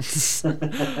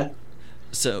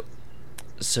 So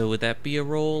would that be a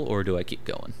roll, or do I keep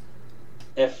going?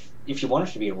 If you want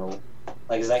it to be a roll,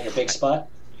 Like, is that your big spot?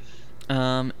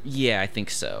 Yeah, I think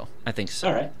so.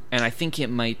 All right. And I think it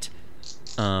might,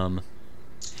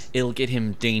 it'll get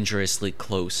him dangerously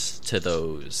close to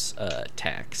those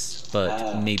attacks,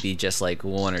 but maybe just like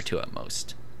 1 or 2 at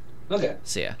most. Okay.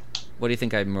 So yeah, what do you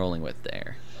think I'm rolling with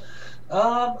there?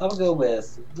 I'm gonna go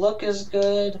with look is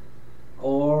good,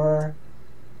 or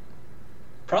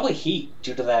probably heat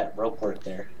due to that rope work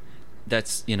there.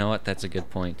 You know what? That's a good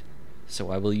point.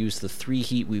 So I will use the 3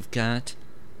 heat we've got,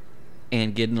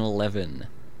 and get an 11.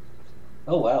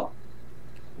 Oh wow.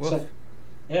 Woof. So,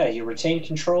 yeah, you retain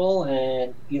control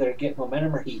and either get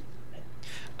momentum or heat.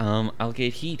 I'll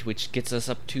get heat, which gets us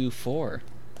up to 4,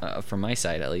 from my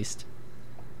side at least.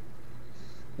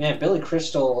 Man, Billy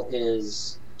Crystal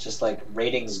is just like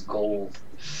ratings gold.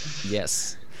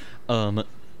 Yes. And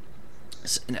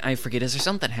I forget, is there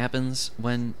something that happens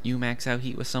when you max out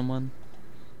heat with someone?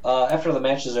 After the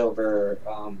match is over,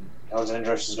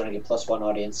 Alexandros is going to get +1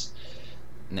 audience.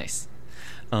 Nice.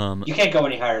 You can't go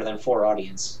any higher than 4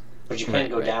 audience, but you can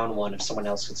go right. down 1 if someone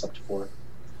else gets up to 4.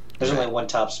 There's Right. only 1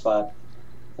 top spot,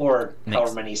 or however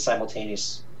Makes- many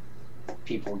simultaneous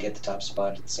people get the top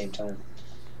spot at the same time.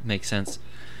 Makes sense.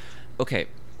 Okay,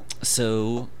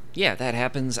 so yeah, that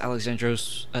happens.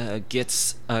 Alexandros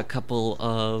gets a couple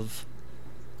of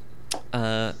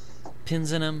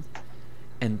pins in him,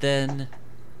 and then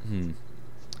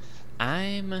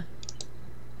I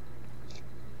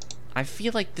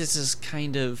feel like this is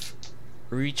kind of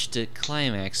reached a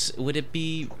climax. Would it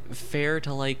be fair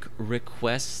to like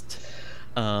request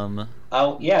Yeah,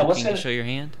 booking to show your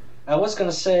hand? I was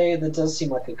gonna say that does seem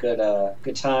like a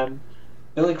good time.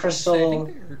 Billy I Crystal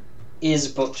think they're- is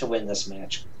booked to win this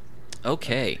match.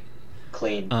 Okay.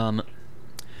 Clean.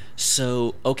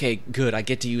 So, okay, good. I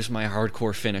get to use my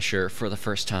hardcore finisher for the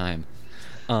first time.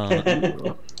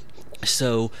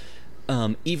 So,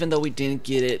 even though we didn't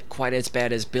get it quite as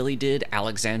bad as Billy did,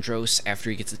 Alexandros,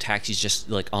 after he gets attacked, he's just,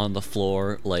 like, on the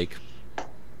floor, like,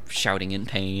 shouting in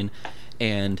pain.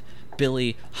 And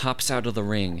Billy hops out of the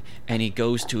ring, and he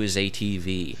goes to his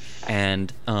ATV.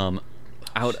 And,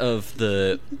 out of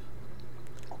the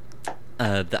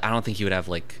I don't think he would have,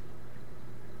 like...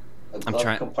 A I'm glove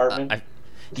trying. compartment.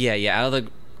 Yeah, out of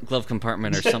the glove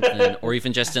compartment or something, or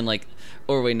even just in like,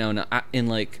 or wait, no, in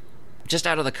like, just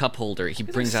out of the cup holder, he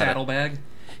brings out saddlebag.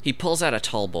 he pulls out a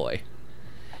tall boy,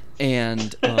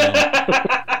 and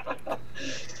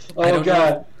Oh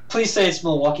god! Please say it's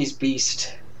Milwaukee's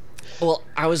Beast. well,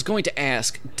 I was going to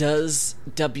ask, does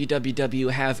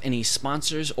WWW have any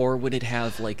sponsors, or would it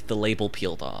have like the label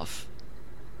peeled off?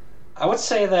 I would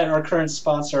say that our current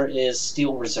sponsor is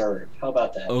Steel Reserve. How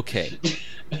about that? Okay.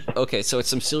 Okay, so it's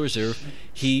some Steel Reserve.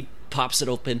 He pops it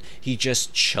open. He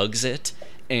just chugs it,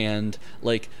 and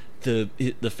like the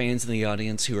fans in the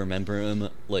audience who remember him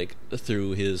like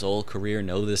through his whole career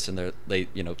know this, and they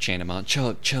chant him on,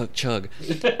 chug, chug, chug,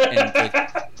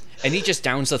 and he just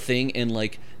downs the thing in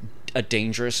like a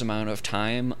dangerous amount of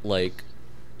time. Like,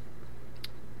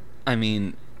 I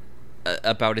mean,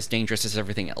 about as dangerous as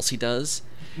everything else he does.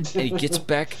 And he gets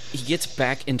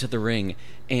back into the ring,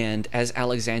 and as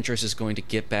Alexandros is going to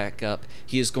get back up,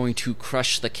 he is going to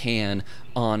crush the can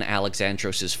on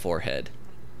Alexandros' forehead.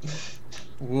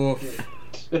 Woof.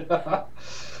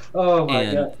 Oh my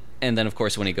god! And then of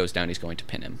course when he goes down he's going to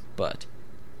pin him, but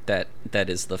that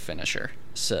is the finisher.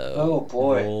 So Oh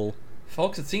boy. roll.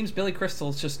 Folks, it seems Billy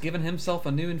Crystal's just given himself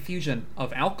a new infusion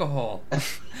of alcohol.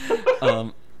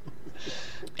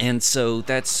 And so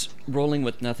that's rolling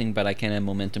with nothing, but I can add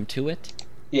momentum to it.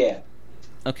 Yeah.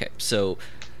 Okay, so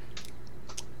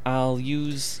I'll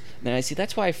use... Now, I see,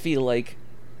 that's why I feel like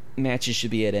matches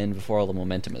should be at end before all the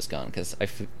momentum is gone, because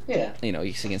Yeah.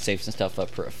 you can save some stuff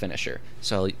up for a finisher.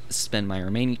 So I'll spend my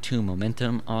remaining 2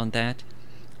 momentum on that,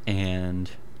 and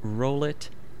roll it,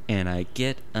 and I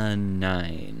get a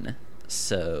 9.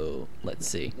 So, let's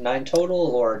see. 9 total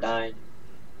or 9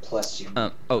 plus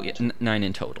 2? 9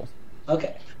 in total.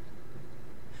 Okay.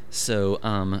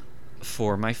 So,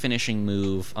 for my finishing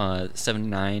move,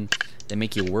 7-9, they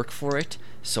make you work for it,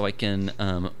 so I can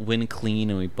win clean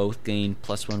and we both gain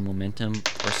 +1 momentum,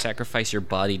 or sacrifice your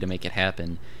body to make it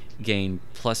happen, gain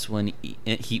 +1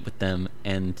 heat with them,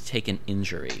 and take an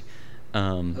injury.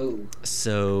 Ooh.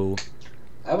 So,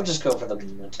 I would just go for the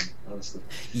momentum, honestly.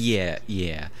 yeah.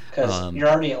 Because you're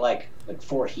already at like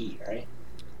 4 heat, right?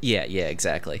 Yeah,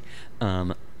 exactly.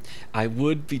 I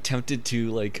would be tempted to,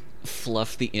 like,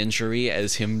 fluff the injury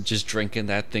as him just drinking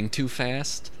that thing too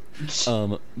fast.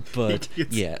 But, He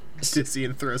gets yeah. dizzy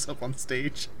and throws up on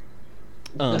stage.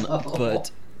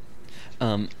 But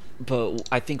But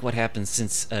I think what happens,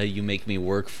 since you make me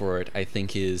work for it, I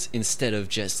think is, instead of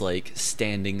just like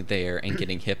standing there and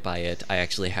getting hit by it, I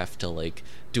actually have to like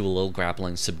do a little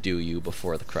grappling, subdue you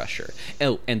before the crusher.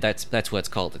 Oh, and that's what it's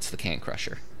called. It's the can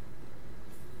crusher.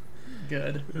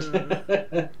 Good.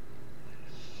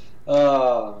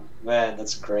 Oh man,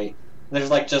 that's great. There's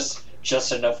like just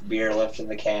enough beer left in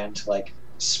the can to like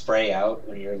spray out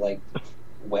when you're like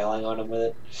wailing on him with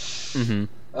it. Mm-hmm.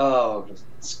 Oh,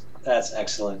 that's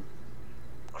excellent.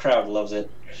 Crowd loves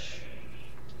it.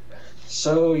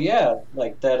 So yeah,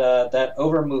 like that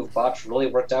overmove botch really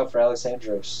worked out for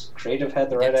Alexandros. Creative had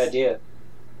the right idea.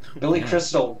 Billy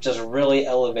Crystal just really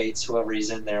elevates whoever he's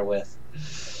in there with.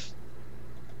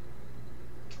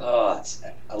 Oh,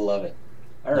 I love it.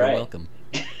 All right. You're welcome.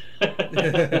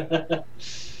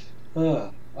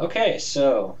 Okay,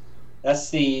 so that's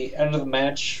the end of the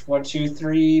match. 1, 2,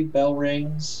 3, bell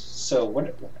rings.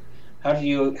 So how do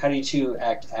you two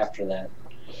act after that?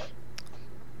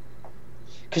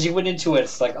 Because you went into it,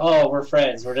 it's like, oh, we're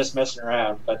friends, we're just messing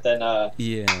around, but then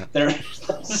yeah,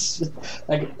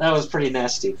 like that was pretty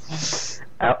nasty.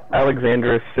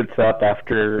 Alexandros sits up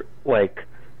after like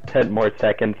 10 more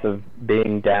seconds of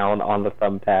being down on the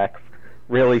thumbtacks,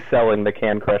 really selling the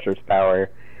Can Crusher's power.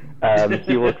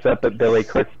 He looks up at Billy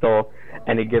Crystal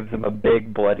and he gives him a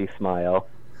big bloody smile.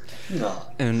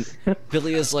 And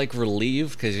Billy is like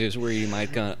relieved because here's where he might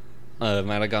have gone a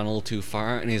little too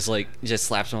far, and he's like, just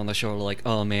slaps him on the shoulder like,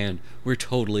 oh man, we're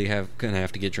totally gonna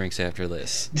have to get drinks after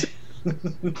this.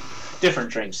 Different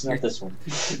drinks, not this one.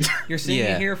 You're seeing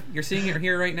it here. You're seeing it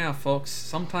here right now, folks.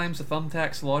 Sometimes the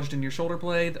thumbtacks lodged in your shoulder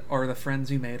blade are the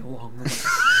friends you made along the way.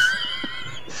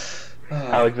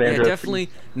 Alexandros. Yeah, definitely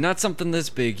not something this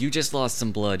big. You just lost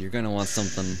some blood. You're gonna want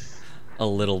something a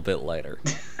little bit lighter.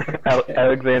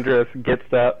 Alexandros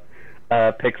gets up,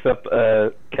 picks up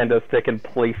a kendo stick and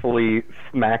playfully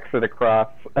smacks it across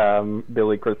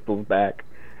Billy Crystal's back,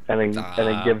 and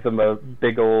then gives him a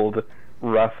big old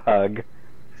rough hug.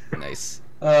 Nice.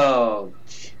 Oh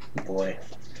boy.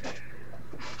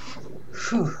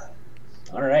 Whew.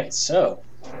 All right, so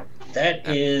that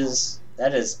is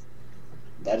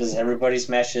everybody's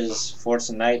matches for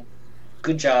tonight.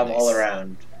 Good job all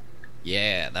around.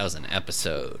 Yeah, that was an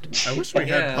episode. I wish we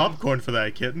had popcorn for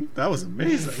that, kitten. That was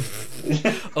amazing.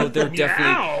 Oh,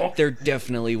 there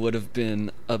definitely would have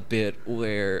been a bit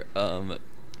where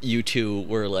you two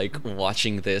were like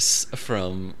watching this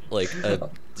from like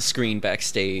a screen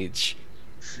backstage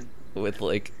with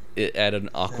like it at an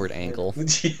awkward angle.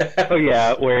 Yeah. Oh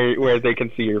yeah, where they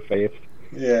can see your face.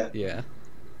 Yeah. Yeah.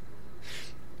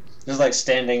 It was like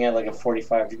standing at like a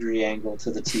 45-degree angle to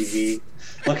the TV,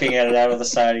 looking at it out of the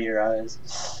side of your eyes.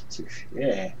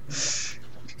 Yeah.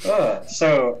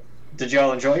 So, did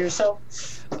y'all enjoy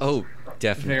yourself? Oh,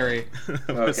 definitely. Very.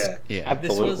 Okay. Yeah.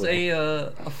 Absolutely. This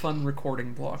was a fun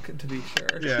recording block, to be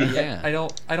sure. Yeah.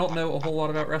 I don't know a whole lot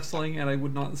about wrestling, and I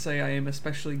would not say I am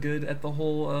especially good at the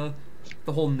whole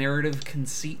narrative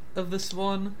conceit of this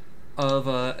one, of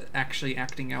actually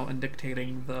acting out and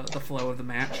dictating the flow of the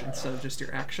match instead of just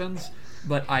your actions.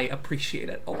 But I appreciate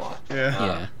it a lot.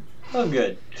 Yeah. Oh,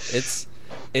 good. It's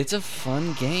a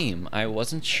fun game. I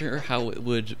wasn't sure how it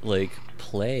would like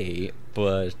play,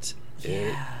 but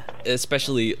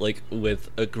especially like with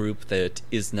a group that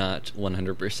is not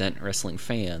 100% wrestling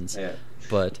fans. Yeah.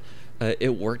 But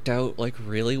it worked out like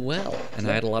really well, and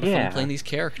I had a lot of fun playing these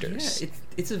characters. Yeah,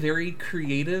 it's a very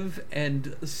creative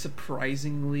and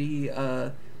surprisingly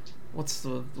what's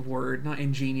the word? Not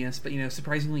ingenious, but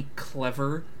surprisingly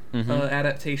clever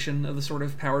adaptation of the sort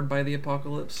of Powered by the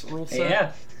Apocalypse rule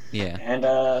set. Yeah. And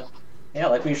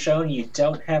like we've shown, you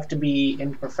don't have to be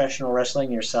in professional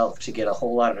wrestling yourself to get a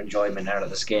whole lot of enjoyment out of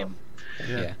this game.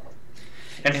 Yeah.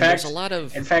 In fact,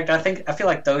 I feel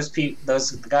like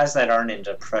the guys that aren't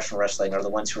into professional wrestling are the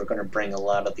ones who are going to bring a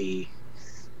lot of the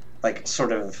like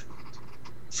sort of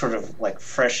like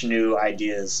fresh new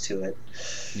ideas to it.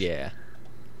 Yeah.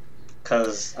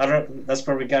 Because that's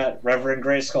where we got Reverend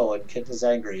Grayskull and Kitten is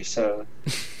Angry. So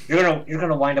you're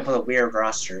gonna wind up with a weird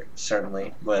roster,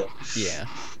 certainly. But yeah.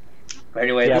 But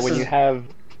anyway,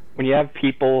 when you have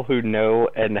people who know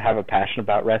and have a passion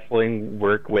about wrestling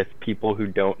work with people who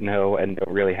don't know and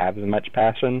don't really have as much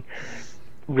passion,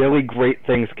 really great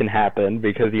things can happen,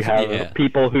 because you have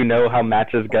people who know how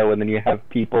matches go, and then you have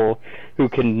people who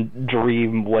can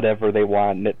dream whatever they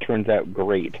want, and it turns out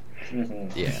great.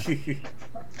 Mm-hmm. Yeah.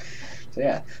 So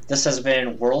yeah, this has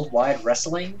been Worldwide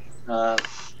Wrestling.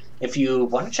 If you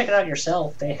want to check it out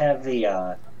yourself, they have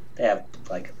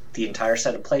like the entire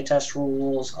set of playtest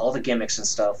rules, all the gimmicks and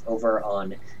stuff over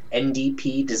on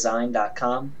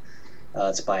ndpdesign.com.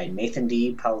 It's by Nathan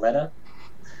D. Paoletta.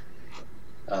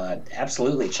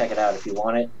 absolutely check it out if you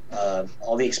want it.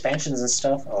 All the expansions and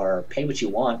stuff are pay what you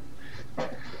want.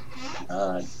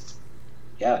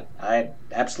 Yeah, I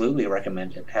absolutely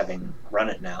recommend it, having run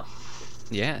it now.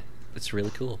 Yeah, it's really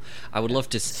cool. I would love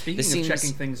to... Speaking of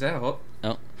checking things out...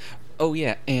 Oh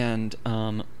yeah, and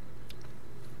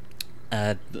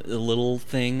a little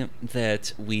thing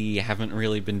that we haven't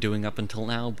really been doing up until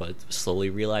now, but slowly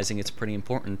realizing it's pretty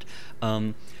important.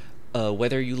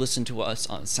 Whether you listen to us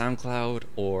on SoundCloud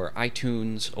or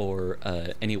iTunes or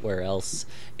anywhere else,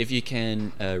 if you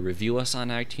can review us on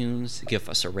iTunes, give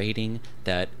us a rating,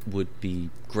 that would be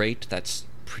great. That's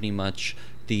pretty much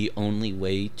the only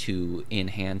way to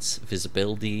enhance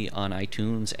visibility on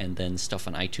iTunes, and then stuff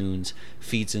on iTunes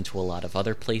feeds into a lot of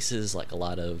other places, like a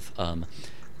lot of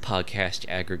podcast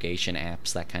aggregation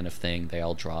apps, that kind of thing. They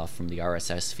all draw from the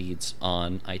RSS feeds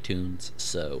on iTunes,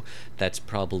 so that's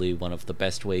probably one of the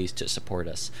best ways to support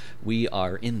us. We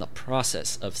are in the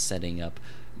process of setting up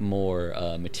more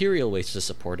material ways to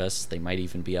support us. They might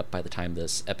even be up by the time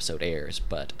this episode airs,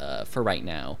 but for right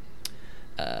now,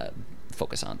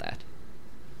 focus on that.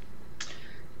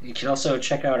 You can also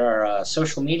check out our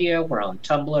social media. We're on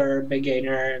Tumblr, Big Gay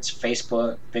Nerds,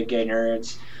 Facebook, Big Gay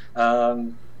Nerds.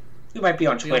 We might be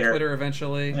on Twitter. Twitter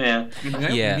eventually. Yeah. We might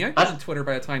be on Twitter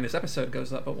by the time this episode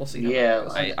goes up, but we'll see.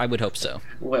 I would hope so.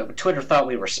 What, Twitter thought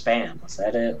we were spam. Was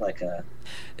that it?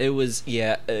 It was,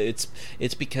 yeah. It's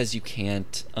because you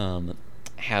can't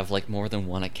have like more than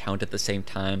one account at the same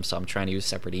time, so I'm trying to use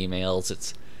separate emails.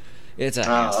 It's a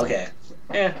hassle. Oh, okay.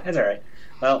 Yeah, that's all right.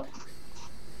 Well,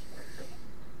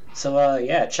 so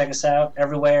yeah, check us out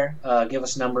everywhere. Give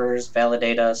us numbers,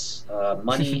 validate us,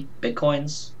 money,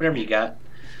 bitcoins, whatever you got.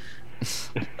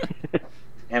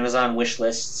 Amazon wish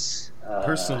lists.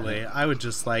 Personally, I would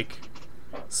just like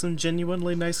some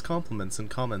genuinely nice compliments and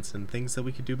comments and things that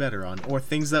we could do better on, or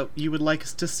things that you would like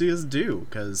us to see us do,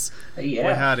 because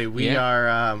boy howdy, we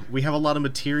have a lot of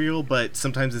material, but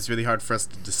sometimes it's really hard for us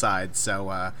to decide, so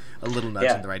a little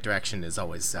nudge in the right direction is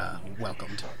always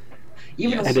welcomed.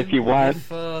 And if you want...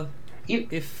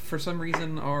 If for some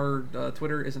reason our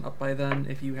Twitter isn't up by then,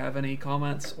 if you have any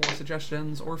comments or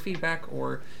suggestions or feedback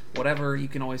or whatever, you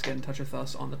can always get in touch with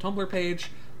us on the Tumblr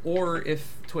page. Or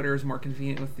if Twitter is more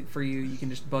convenient for you, you can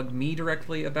just bug me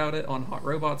directly about it on Hot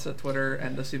Robots at Twitter.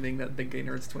 And assuming that Big Gay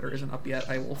Nerds Twitter isn't up yet,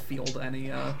 I will field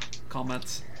any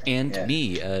comments. And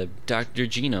me, Dr.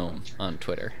 Genome on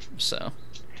Twitter. So.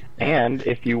 And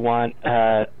if you want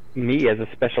me as a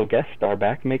special guest star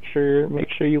back, make sure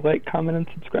you like, comment, and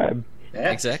subscribe.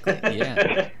 Yeah. Exactly.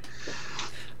 Yeah.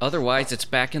 Otherwise, it's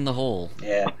back in the hole.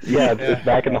 Yeah. Yeah, it's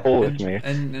back in the hole with me.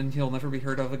 And he'll never be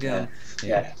heard of again.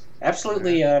 Yeah.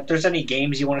 Absolutely. If there's any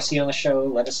games you want to see on the show,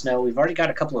 let us know. We've already got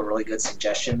a couple of really good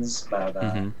suggestions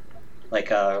about,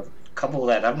 like a couple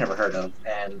that I've never heard of,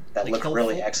 and that look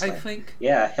really excellent. I think.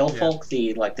 Yeah, Hillfolk,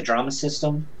 the drama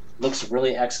system looks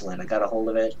really excellent. I got a hold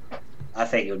of it. I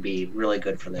think it would be really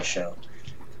good for this show.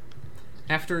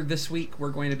 After this week,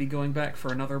 we're going to be going back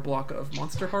for another block of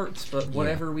Monster Hearts, but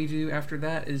whatever we do after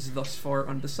that is thus far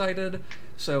undecided.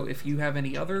 So if you have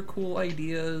any other cool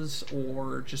ideas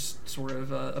or just sort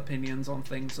of opinions on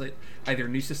things that either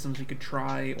new systems we could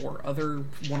try or other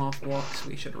one-off blocks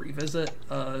we should revisit,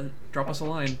 drop us a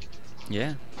line.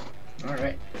 Yeah. All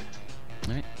right.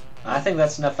 I think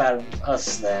that's enough out of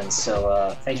us then,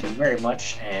 so thank you very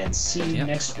much, and see you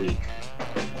next week.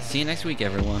 See you next week,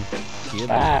 everyone.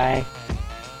 Bye.